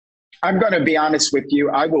 I'm going to be honest with you.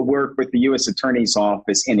 I will work with the U.S. Attorney's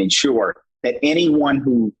Office and ensure that anyone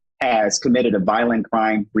who has committed a violent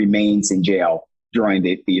crime remains in jail during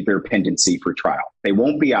their pendency for trial. They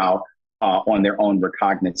won't be out on their own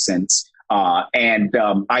recognizance. And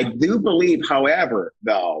I do believe, however,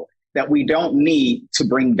 though, that we don't need to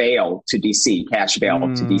bring bail to D.C., cash bail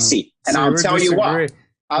to D.C. And so I'll tell you why.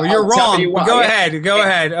 Well, you're wrong. Go ahead.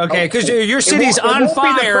 Okay, because your city's on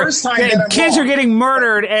fire. Kids are getting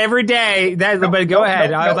murdered every day. But go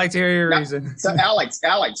ahead. I'd like to hear your reason. So, Alex,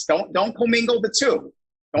 don't commingle the two.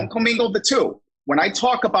 Don't commingle the two. When I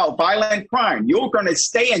talk about violent crime, you're going to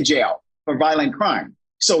stay in jail for violent crime.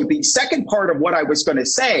 So the second part of what I was going to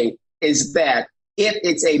say is that if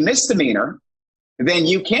it's a misdemeanor, then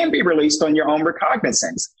you can be released on your own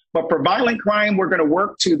recognizance. But for violent crime, we're going to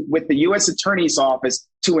work with the U.S. Attorney's Office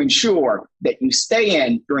to ensure that you stay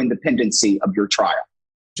in during the pendency of your trial.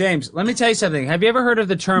 James, let me tell you something. Have you ever heard of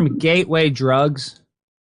the term gateway drugs?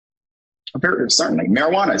 Certainly.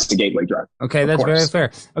 Marijuana is the gateway drug. Okay, that's very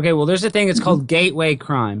fair. Okay, well, there's a thing. It's called gateway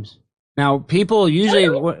crimes. Now, people usually,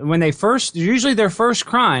 usually their first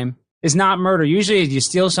crime is not murder. Usually you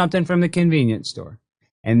steal something from the convenience store,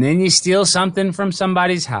 and then you steal something from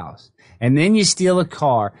somebody's house, and then you steal a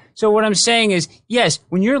car. So what I'm saying is, yes,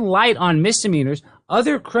 when you're light on misdemeanors,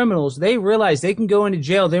 other criminals, they realize they can go into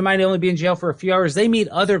jail. They might only be in jail for a few hours. They meet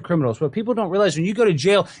other criminals. What people don't realize, when you go to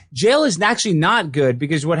jail, jail is actually not good,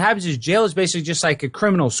 because what happens is jail is basically just like a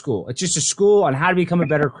criminal school. It's just a school on how to become a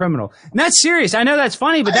better criminal. And that's serious. I know that's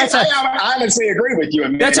funny, but that's I honestly agree with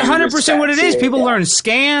you. That's 100% what it is. People learn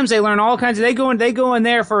scams. They learn all kinds of, they go in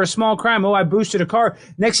there for a small crime. Oh, I boosted a car.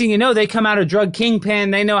 Next thing you know, they come out a drug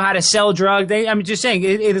kingpin. They know how to sell drugs. I'm just saying,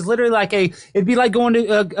 it is literally like it'd be like going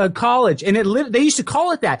to a college. And they used to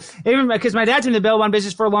call it that. Even because my dad's in the bail bond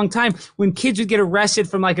business for a long time. When kids would get arrested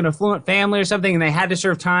from like an affluent family or something, and they had to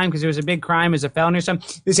serve time because it was a big crime as a felony or something,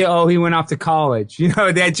 they say, "Oh, he went off to college." He went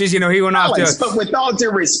off to. But with all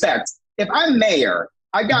due respect, if I'm mayor,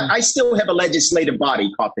 I still have a legislative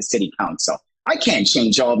body called the city council. I can't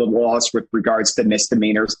change all the laws with regards to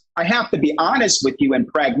misdemeanors. I have to be honest with you and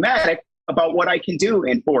pragmatic about what I can do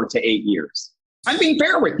in 4 to 8 years. I'm being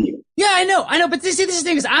fair with you. Yeah, I know. But this is the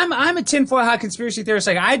thing is, I'm a tinfoil hat conspiracy theorist.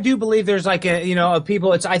 Like, I do believe there's like I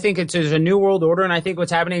think there's a new world order, and I think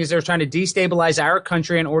what's happening is they're trying to destabilize our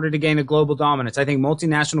country in order to gain a global dominance. I think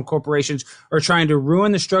multinational corporations are trying to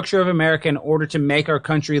ruin the structure of America in order to make our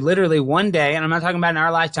country literally one day, and I'm not talking about in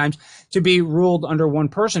our lifetimes, to be ruled under one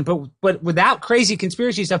person. But without crazy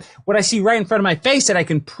conspiracy stuff, what I see right in front of my face that I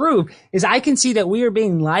can prove is I can see that we are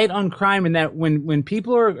being light on crime, and that when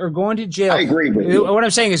people are going to jail, I agree with you. What I'm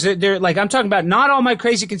saying is that I'm talking about not all my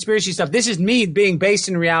crazy conspiracy stuff. This is me being based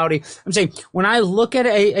in reality. I'm saying when I look at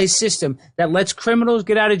a system that lets criminals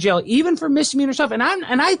get out of jail, even for misdemeanor stuff, and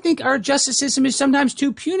I think our justice system is sometimes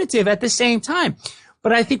too punitive at the same time.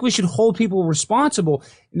 But I think we should hold people responsible.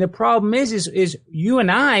 And the problem is you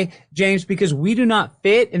and I, James, because we do not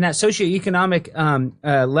fit in that socioeconomic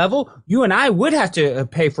level, you and I would have to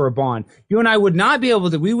pay for a bond. You and I would not be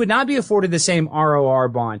we would not be afforded the same ROR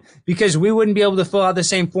bond, because we wouldn't be able to fill out the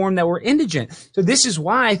same form that we're indigent. So this is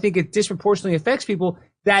why I think it disproportionately affects people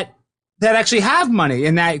that actually have money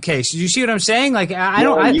in that case. Do you see what I'm saying? Like,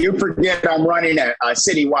 you forget I'm running a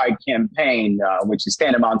citywide campaign, which is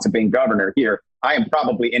tantamount to being governor here. I am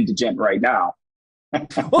probably indigent right now.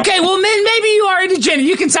 Okay, well, maybe you are indigent.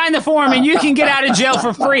 You can sign the form and you can get out of jail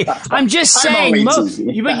for free. I'm just saying,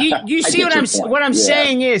 you see what I'm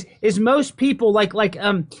saying is most people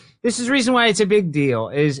this is the reason why it's a big deal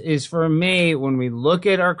is for me, when we look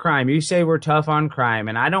at our crime, you say we're tough on crime,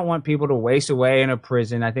 and I don't want people to waste away in a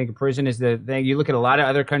prison. I think a prison is the thing. You look at a lot of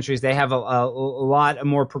other countries, they have a lot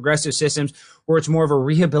more progressive systems where it's more of a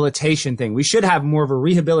rehabilitation thing. We should have more of a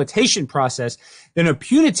rehabilitation process than a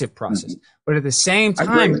punitive process. Mm-hmm. But at the same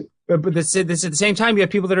time, But at the same time, you have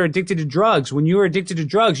people that are addicted to drugs. When you are addicted to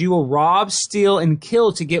drugs, you will rob, steal, and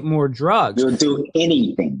kill to get more drugs. You'll do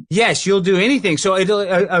anything. Yes, you'll do anything. So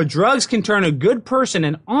drugs can turn a good person,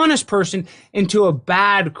 an honest person, into a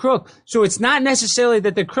bad crook. So it's not necessarily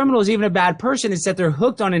that the criminal is even a bad person. It's that they're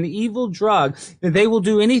hooked on an evil drug, that they will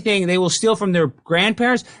do anything. They will steal from their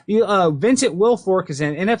grandparents. Vincent Wilfork is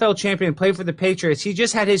an NFL champion, played for the Patriots. He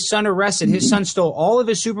just had his son arrested. His son stole all of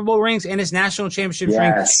his Super Bowl rings and his national championship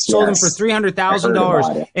ring. Sold sold him for $300,000,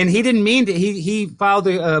 about it. and he didn't mean to. He filed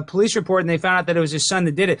a police report, and they found out that it was his son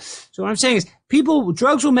that did it. So what I'm saying is,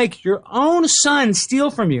 drugs will make your own son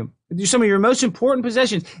steal from you some of your most important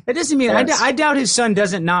possessions. That doesn't mean I doubt his son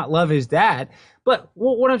doesn't not love his dad. But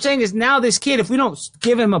what I'm saying is now this kid, if we don't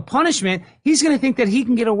give him a punishment, he's going to think that he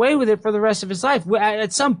can get away with it for the rest of his life.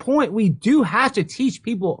 At some point, we do have to teach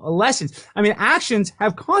people lessons. I mean, actions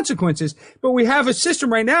have consequences, but we have a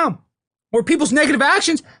system right now where people's negative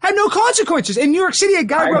actions had no consequences. In New York City, a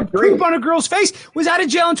guy rubbed poop on a girl's face, was out of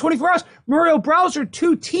jail in 24 hours. Muriel Browser,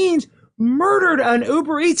 2 teens, murdered an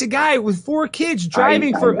Uber Eats, a guy with 4 kids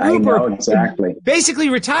driving for Uber. I know exactly. Basically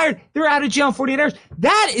retired. They're out of jail in 48 hours.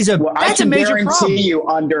 That's a major problem. I can guarantee you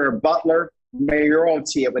under Butler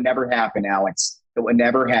mayoralty, it would never happen, Alex. It would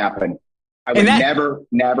never happen. I would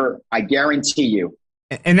never, I guarantee you.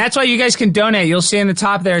 And that's why you guys can donate. You'll see in the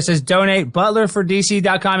top there, it says donate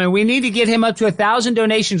butlerfordc.com. And we need to get him up to 1,000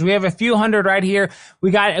 donations. We have a few hundred right here.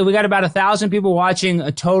 We got about 1,000 people watching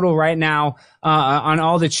a total right now, on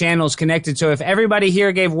all the channels connected. So if everybody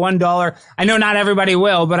here gave $1, I know not everybody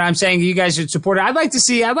will, but I'm saying you guys should support it. I'd like to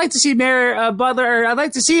see Mayor Butler, or I'd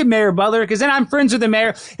like to see Mayor Butler, because then I'm friends with the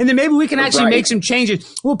mayor, and then maybe we can actually make some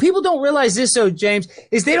changes. Well, people don't realize this, though, James,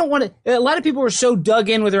 is they don't want to. A lot of people are so dug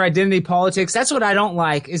in with their identity politics. That's what I don't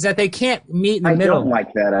like, is that they can't meet in the middle. I don't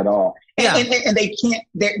like that at all. Yeah. And they can't.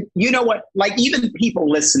 You know what? Like, even people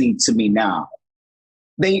listening to me now,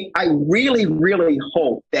 I really, really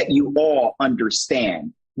hope that you all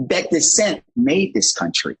understand that dissent made this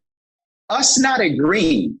country. Us not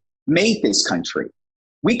agreeing made this country.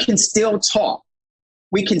 We can still talk.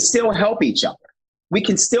 We can still help each other. We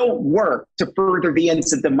can still work to further the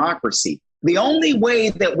ends of democracy. The only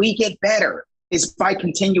way that we get better is by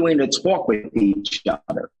continuing to talk with each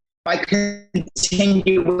other, by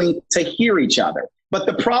continuing to hear each other. But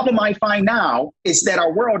the problem I find now is that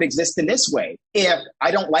our world exists in this way. If I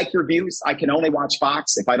don't like your views, I can only watch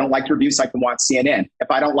Fox. If I don't like your views, I can watch CNN. If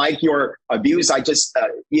I don't like your views, I just,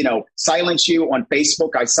 silence you on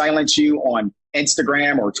Facebook. I silence you on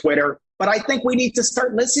Instagram or Twitter. But I think we need to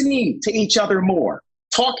start listening to each other more,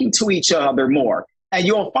 talking to each other more. And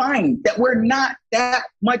you'll find that we're not that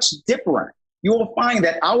much different. You will find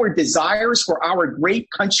that our desires for our great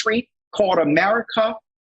country called America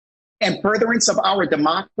and furtherance of our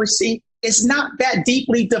democracy is not that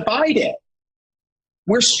deeply divided.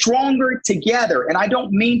 We're stronger together. And I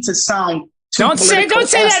don't mean to sound Don't say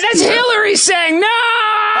that. That's Hillary saying, no,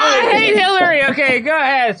 I hate Hillary. Okay, go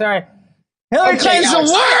ahead. Sorry. Hillary Clinton's the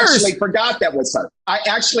worst. I actually forgot that was her. I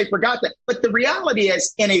actually forgot that. But the reality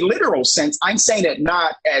is, in a literal sense, I'm saying it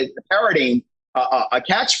not as parodying a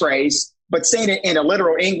catchphrase, but saying it in a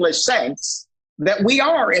literal English sense, that we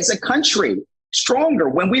are, as a country, stronger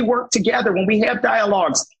when we work together, when we have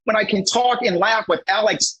dialogues, when I can talk and laugh with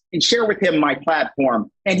Alex and share with him my platform,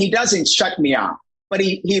 and he doesn't shut me out, but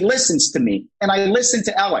he listens to me, and I listen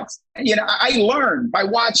to Alex. You know, I learn by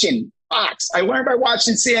watching Fox. I learn by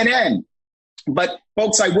watching CNN. But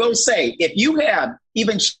folks, I will say, if you have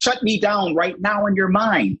even shut me down right now in your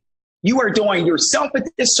mind, you are doing yourself a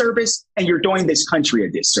disservice, and you're doing this country a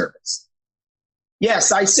disservice.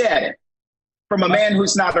 Yes, I said it, from a man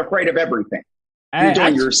who's not afraid of everything. You're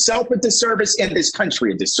doing yourself a disservice and this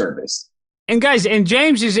country a disservice. And guys, and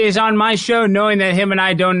James is on my show, knowing that him and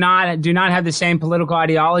I do not have the same political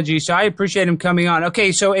ideology. So I appreciate him coming on.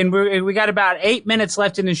 Okay, so and we got about 8 minutes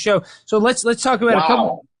left in the show. So let's talk about a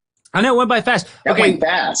couple. I know it went by fast. That went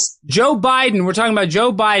fast. Joe Biden. We're talking about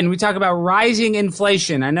Joe Biden. We talk about rising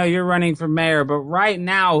inflation. I know you're running for mayor, but right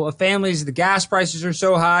now, families, the gas prices are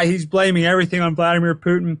so high. He's blaming everything on Vladimir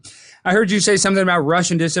Putin. I heard you say something about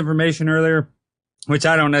Russian disinformation earlier, which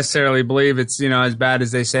I don't necessarily believe it's, as bad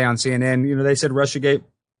as they say on CNN. They said Russiagate.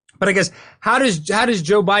 But I guess, how does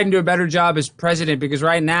Joe Biden do a better job as president? Because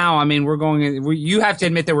right now, I mean, you have to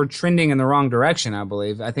admit that we're trending in the wrong direction, I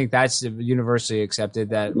believe. I think that's universally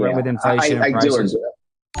accepted, that with inflation and prices.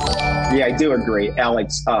 I do agree,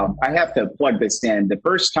 Alex. I have to plug this in. The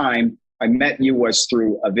first time I met you was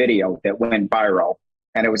through a video that went viral,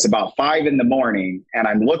 and it was about 5 a.m, and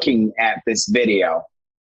I'm looking at this video.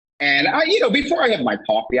 And before I have my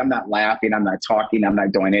coffee, I'm not laughing, I'm not talking, I'm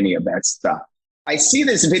not doing any of that stuff. I see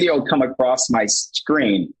this video come across my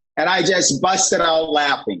screen, and I just busted out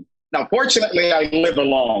laughing. Now, fortunately, I live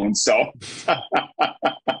alone, so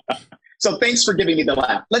so thanks for giving me the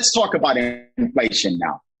laugh. Let's talk about inflation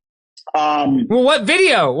now. Well, what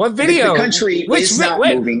video? What video? The country is not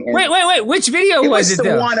moving. Wait. Which video was it?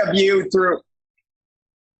 The one of you through.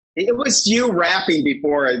 It was you rapping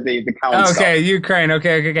before the council. Okay, Ukraine.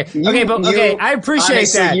 Okay. I appreciate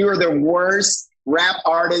honestly, that. You are the worst. rap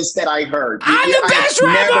artist that I heard. I'm the best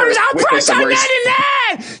rap artist. I'll press on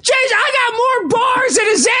that. James, I got more bars than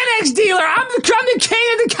a Xanax dealer. I'm the king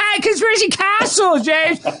of the conspiracy castle,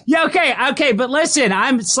 James. Yeah, okay. But listen,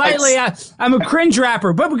 I'm slightly, I'm a cringe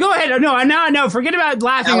rapper. But go ahead. No. Forget about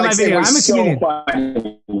laughing Alex, at my video. I'm a comedian.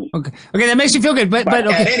 Funny. Okay, that makes you feel good. But okay.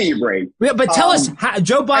 At any rate, but tell us, how,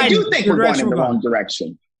 Joe Biden. I do think we're going in the wrong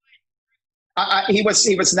direction. He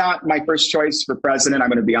was not my first choice for president. I'm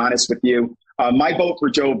going to be honest with you. My vote for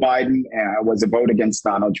Joe Biden was a vote against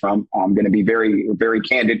Donald Trump. I'm going to be very, very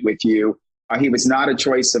candid with you. He was not a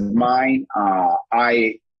choice of mine.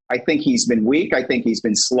 I think he's been weak. I think he's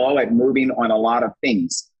been slow at moving on a lot of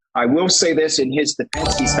things. I will say this in his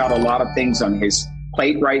defense. He's got a lot of things on his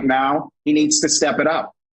plate right now. He needs to step it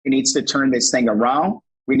up. He needs to turn this thing around.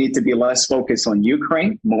 We need to be less focused on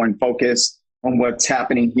Ukraine, more focused on what's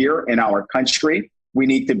happening here in our country. We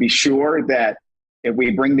need to be sure that if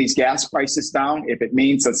we bring these gas prices down, if it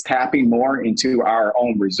means us tapping more into our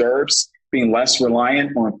own reserves, being less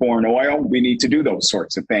reliant on foreign oil, we need to do those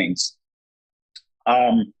sorts of things.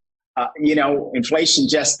 Inflation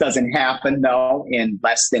just doesn't happen, though, in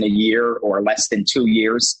less than a year or less than 2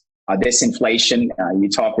 years. This inflation, you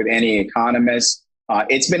talk with any economist,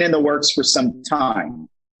 it's been in the works for some time.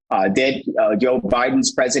 Did Joe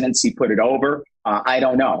Biden's presidency put it over? I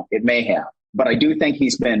don't know. It may have. But I do think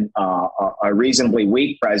he's been a reasonably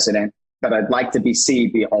weak president that I'd like to see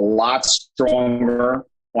be a lot stronger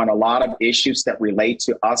on a lot of issues that relate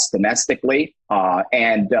to us domestically.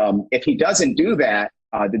 If he doesn't do that,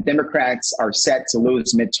 the Democrats are set to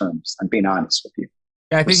lose midterms. I'm being honest with you.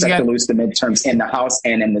 Yeah, I think set to lose the midterms in the House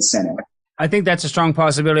and in the Senate. I think that's a strong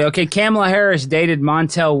possibility. Okay, Kamala Harris dated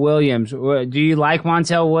Montel Williams. Do you like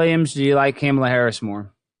Montel Williams? Do you like Kamala Harris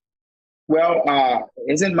more? Well,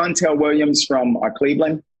 isn't Montel Williams from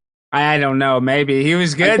Cleveland? I don't know. Maybe he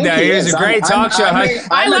was good though. He was a great talk show host.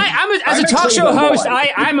 As a talk show host,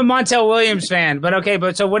 I'm a Montel Williams fan. But okay.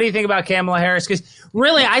 So what do you think about Kamala Harris? Because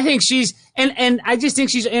really, I think she's and I just think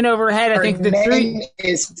she's in over her head. I think the name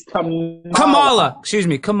is Kamala. Excuse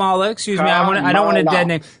me. I don't want a dead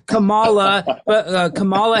name. Kamala, but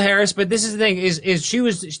Kamala Harris. But this is the thing: is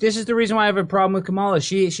this is the reason why I have a problem with Kamala.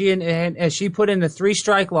 She put in the 3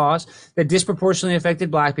 strike laws that disproportionately affected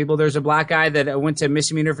black people. There's a black guy that went to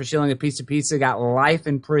misdemeanor for stealing a piece of pizza, got life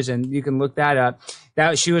in prison. You can look that up.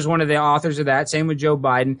 That she was one of the authors of that. Same with Joe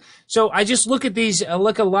Biden. So I just look at these.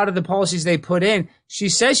 Look at a lot of the policies they put in. She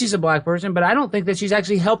says she's a black person, but I don't think that she's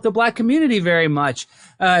actually helped the black community very much.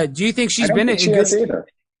 Do you think she's been a good? Either.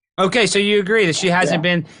 Okay, so you agree that she hasn't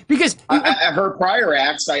been because her prior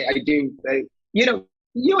acts. I do.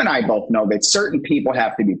 You and I both know that certain people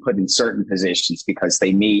have to be put in certain positions because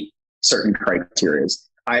they meet certain criteria.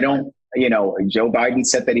 I don't. Joe Biden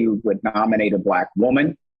said that he would nominate a black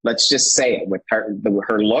woman. Let's just say it with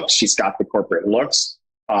her looks. She's got the corporate looks.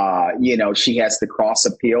 She has the cross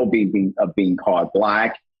appeal of being called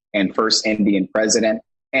black and first Indian president.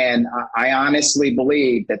 And I honestly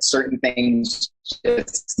believe that certain things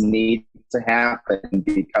just need to happen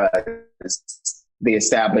because the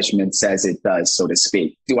establishment says it does, so to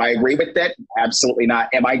speak. Do I agree with that? Absolutely not.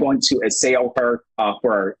 Am I going to assail her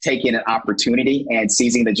for taking an opportunity and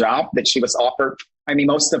seizing the job that she was offered? I mean,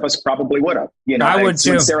 most of us probably would have. I would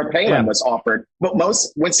too. When Sarah Palin was offered,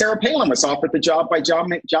 when Sarah Palin was offered the job by John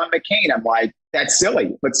McCain, I'm like, that's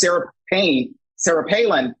silly. But Sarah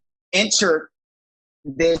Palin entered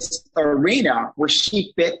this arena where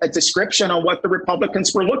she fit a description on what the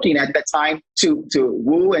Republicans were looking at that time to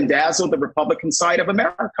woo and dazzle the Republican side of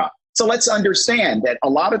America. So let's understand that a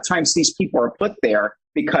lot of times these people are put there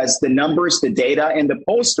because the numbers, the data, and the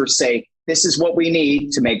pollsters say this is what we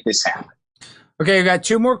need to make this happen. Okay, we've got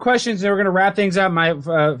 2 more questions, and we're going to wrap things up. My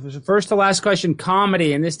first to last question,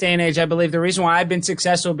 comedy. In this day and age, I believe the reason why I've been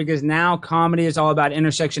successful because now comedy is all about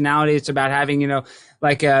intersectionality. It's about having, a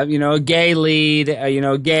gay lead,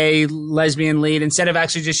 gay lesbian lead, instead of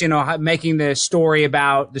actually just, making the story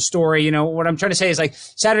about the story. What I'm trying to say is like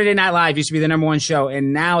Saturday Night Live used to be the #1 show,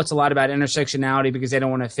 and now it's a lot about intersectionality because they don't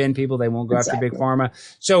want to offend people. They won't go after Big Pharma.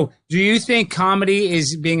 So do you think comedy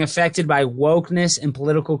is being affected by wokeness and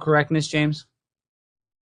political correctness, James?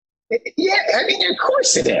 Yeah, I mean, of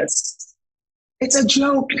course it is. It's a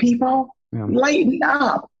joke, people. Yeah. Lighten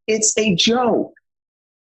up. It's a joke.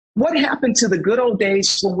 What happened to the good old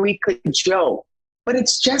days when we could joke? But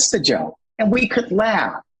it's just a joke. And we could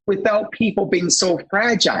laugh without people being so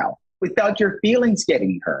fragile, without your feelings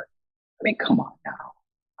getting hurt. I mean, come on now.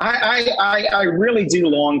 I really do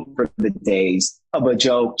long for the days of a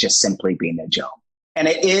joke just simply being a joke. And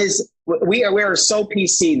it is, we are so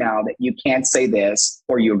PC now that you can't say this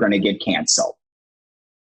or you're going to get canceled.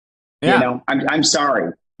 Yeah. You know, I'm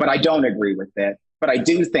sorry, but I don't agree with it. But I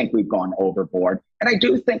do think we've gone overboard. And I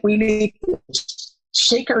do think we need to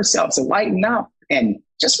shake ourselves and lighten up and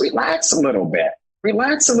just relax a little bit.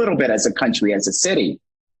 Relax a little bit as a country, as a city.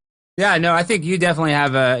 Yeah, no, I think you definitely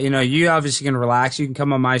have you obviously can relax. You can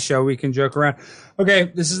come on my show. We can joke around.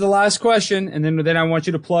 Okay, this is the last question, and then I want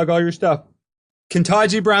you to plug all your stuff.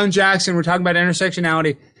 Ketanji Brown Jackson, we're talking about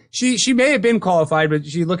intersectionality. She may have been qualified, but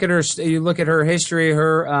you look at her history,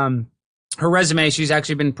 her resume. She's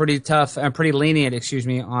actually been pretty tough and pretty lenient,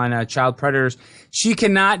 on child predators. She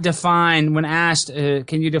cannot define, when asked,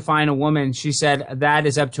 can you define a woman? She said that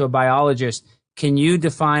is up to a biologist. Can you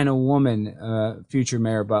define a woman, future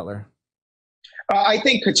Mayor Butler? I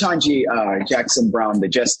think Ketanji Jackson Brown, the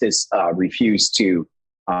justice, refused to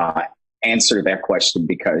answer that question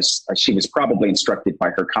because she was probably instructed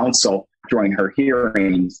by her counsel during her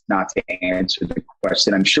hearings not to answer the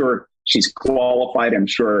question. I'm sure she's qualified. I'm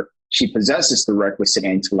sure she possesses the requisite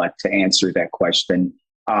intellect to answer that question.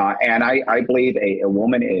 And I believe a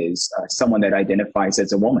woman is someone that identifies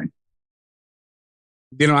as a woman.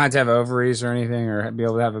 You don't have to have ovaries or anything or be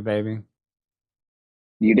able to have a baby.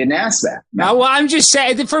 You didn't ask that. No. Well, I'm just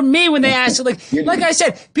saying. For me, when they ask, like I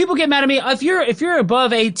said, people get mad at me. If you're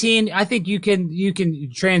above 18, I think you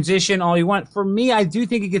can transition all you want. For me, I do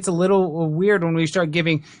think it gets a little weird when we start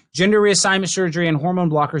giving gender reassignment surgery and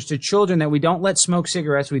hormone blockers to children that we don't let smoke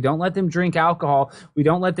cigarettes, we don't let them drink alcohol, we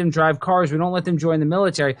don't let them drive cars, we don't let them join the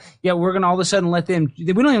military. Yet we're gonna all of a sudden let them.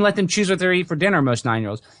 We don't even let them choose what they eat for dinner. Most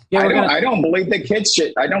 9-year-olds. Yeah, I don't believe the kids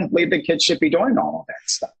should. I don't believe the kids should be doing all of that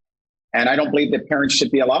stuff. And I don't believe that parents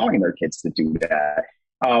should be allowing their kids to do that.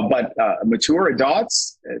 But mature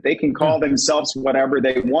adults, they can call themselves whatever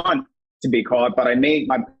they want to be called. But I made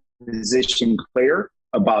my position clear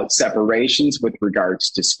about separations with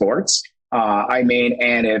regards to sports. And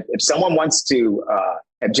if someone wants to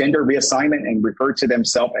have gender reassignment and refer to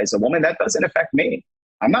themselves as a woman, that doesn't affect me.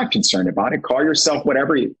 I'm not concerned about it. Call yourself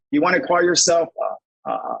whatever you want to call yourself.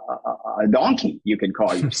 A donkey, you can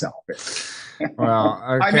call yourself.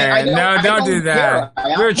 Well, okay. Don't do that.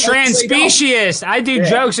 You're transspeciest. I do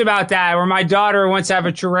jokes about that, where my daughter wants to have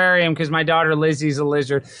a terrarium because my daughter Lizzie's a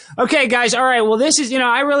lizard. Okay, guys. All right. Well, this is,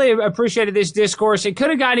 I really appreciated this discourse. It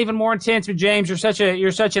could have gotten even more intense, but James, you're such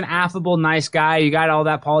an affable, nice guy. You got all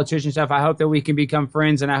that politician stuff. I hope that we can become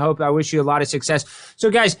friends, and I wish you a lot of success.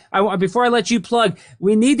 So, guys, before I let you plug,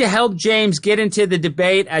 we need to help James get into the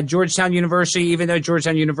debate at Georgetown University, even though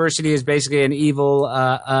Georgetown University is basically an evil,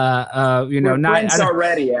 We're friends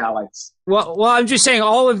already, Alex. Well, I'm just saying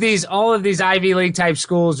all of these Ivy League type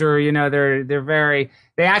schools are,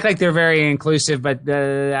 they act like they're very inclusive, but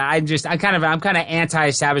I'm kind of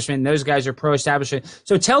anti-establishment, and those guys are pro-establishment.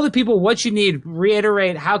 So tell the people what you need.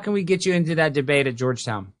 Reiterate, how can we get you into that debate at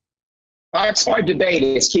Georgetown? That's my debate.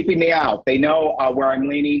 It's keeping me out. They know where I'm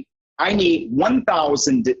leaning. I need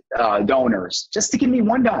 1,000 donors just to give me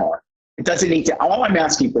 $1. It doesn't need to. All I'm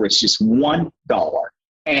asking for is just $1.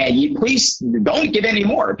 And you please don't give any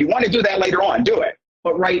more. If you want to do that later on, do it.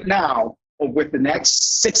 But right now, with the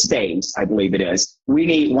next 6 days, I believe it is, we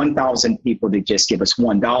need 1,000 people to just give us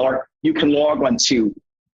 $1. You can log on to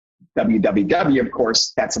www, of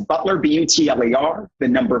course, that's Butler, Butler, the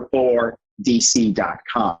number 4,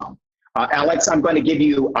 DC.com. Alex, I'm going to give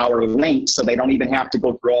you our link so they don't even have to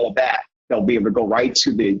go through all of that. They'll be able to go right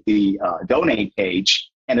to the donate page.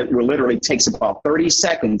 And it literally takes about 30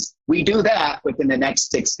 seconds. We do that within the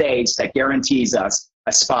next 6 days. That guarantees us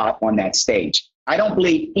a spot on that stage. I don't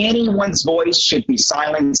believe anyone's voice should be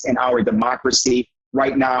silenced in our democracy.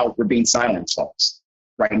 Right now, we're being silenced, folks.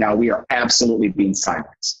 Right now, we are absolutely being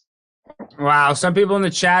silenced. Wow. Some people in the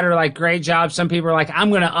chat are like, great job. Some people are like,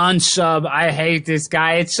 I'm going to unsub. I hate this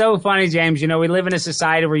guy. It's so funny, James. We live in a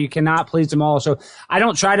society where you cannot please them all. So I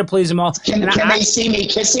don't try to please them all. Can they see me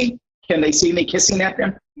kissing? Can they see me kissing at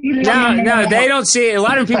them? No, they don't see it. A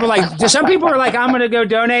lot of people some people are like, I'm going to go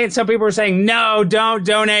donate. And some people are saying, no, don't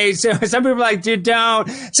donate. So some people are like, dude, don't.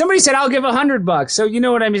 Somebody said, I'll give $100. So you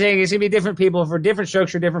know what I'm saying? It's going to be different people for different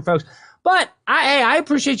strokes for different folks. But I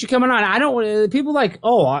appreciate you coming on. I don't, people like,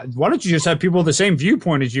 why don't you just have people with the same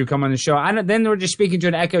viewpoint as you come on the show? Then we're just speaking to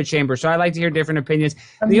an echo chamber. So I like to hear different opinions.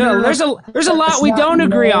 There's a lot we don't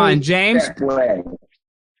agree on, James.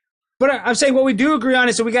 But I'm saying what we do agree on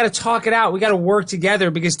is that we got to talk it out. We got to work together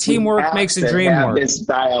because teamwork makes the dream work. This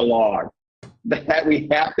dialogue. We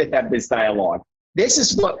have to have this dialogue. This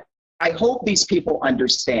is what I hope these people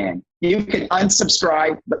understand. You can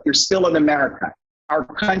unsubscribe, but you're still in America. Our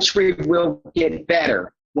country will get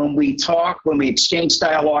better when we talk, when we exchange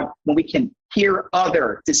dialogue, when we can hear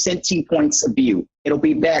other dissenting points of view. It'll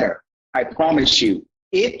be better. I promise you.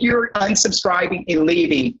 If you're unsubscribing and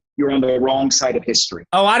leaving, you're on the wrong side of history.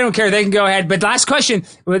 Oh, I don't care. They can go ahead. But last question.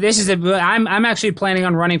 Well, I'm actually planning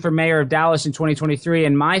on running for mayor of Dallas in 2023.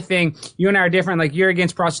 And my thing, you and I are different. Like, you're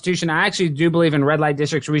against prostitution. I actually do believe in red light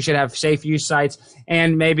districts where we should have safe use sites.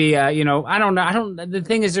 And maybe, I don't know. The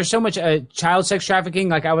thing is, there's so much child sex trafficking.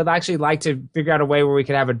 Like, I would actually like to figure out a way where we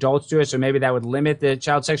could have adults do it. So maybe that would limit the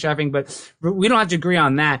child sex trafficking. But we don't have to agree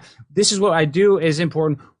on that. This is what I do is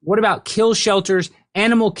important. What about kill shelters,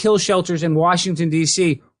 animal kill shelters in Washington,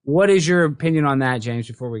 D.C.? What is your opinion on that, James,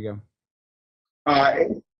 before we go?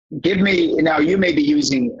 You may be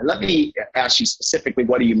using, let me ask you specifically,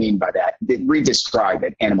 what do you mean by that? Re-describe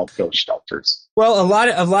it, animal kill shelters. Well, a lot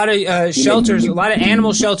of shelters, a lot of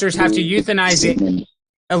animal shelters have to euthanize it.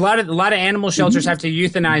 A lot of animal shelters have to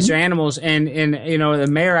euthanize their animals, and the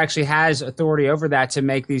mayor actually has authority over that to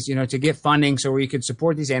make these, to get funding so where you could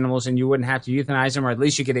support these animals and you wouldn't have to euthanize them, or at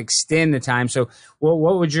least you could extend the time. So,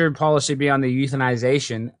 what would your policy be on the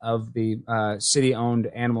euthanization of the city-owned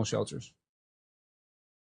animal shelters?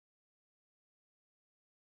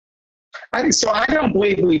 I don't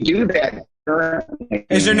believe we do that currently.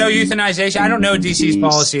 Is there no euthanization? I don't know DC's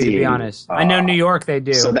policy, to be honest. I know New York they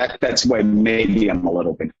do. So that's why maybe I'm a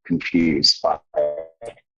little bit confused.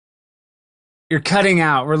 You're cutting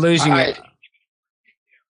out. We're losing it.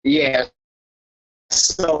 Yeah.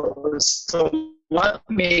 So let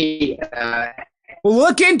me. Well,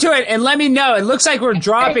 look into it and let me know. It looks like we're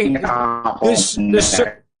dropping.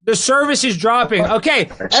 The service is dropping. Okay,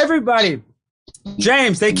 everybody.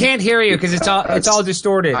 James, they can't hear you because it's all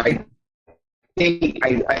distorted. I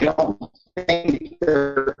don't think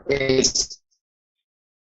there is.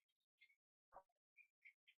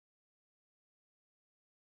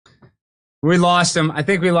 We lost him. I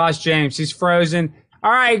think we lost James. He's frozen.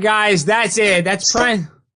 All right, guys, that's it. That's prime.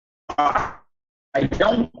 I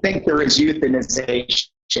don't think there is euthanization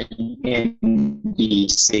in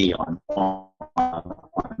D.C. on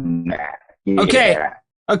that. Yeah.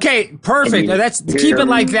 Okay, perfect. Keep it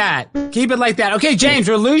like that. Keep it like that. Okay, James,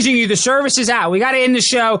 we're losing you. The service is out. We got to end the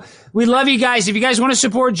show. We love you guys. If you guys want to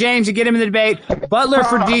support James and get him in the debate,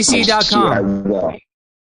 butlerfordc.com.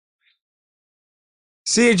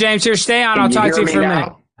 See you, James. Here, stay on. I'll talk to you for a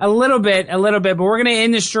minute. A little bit, but we're going to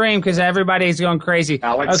end the stream because everybody's going crazy.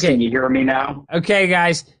 Alex, okay. Can you hear me now? Okay,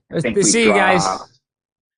 guys. See you guys.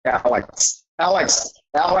 Alex.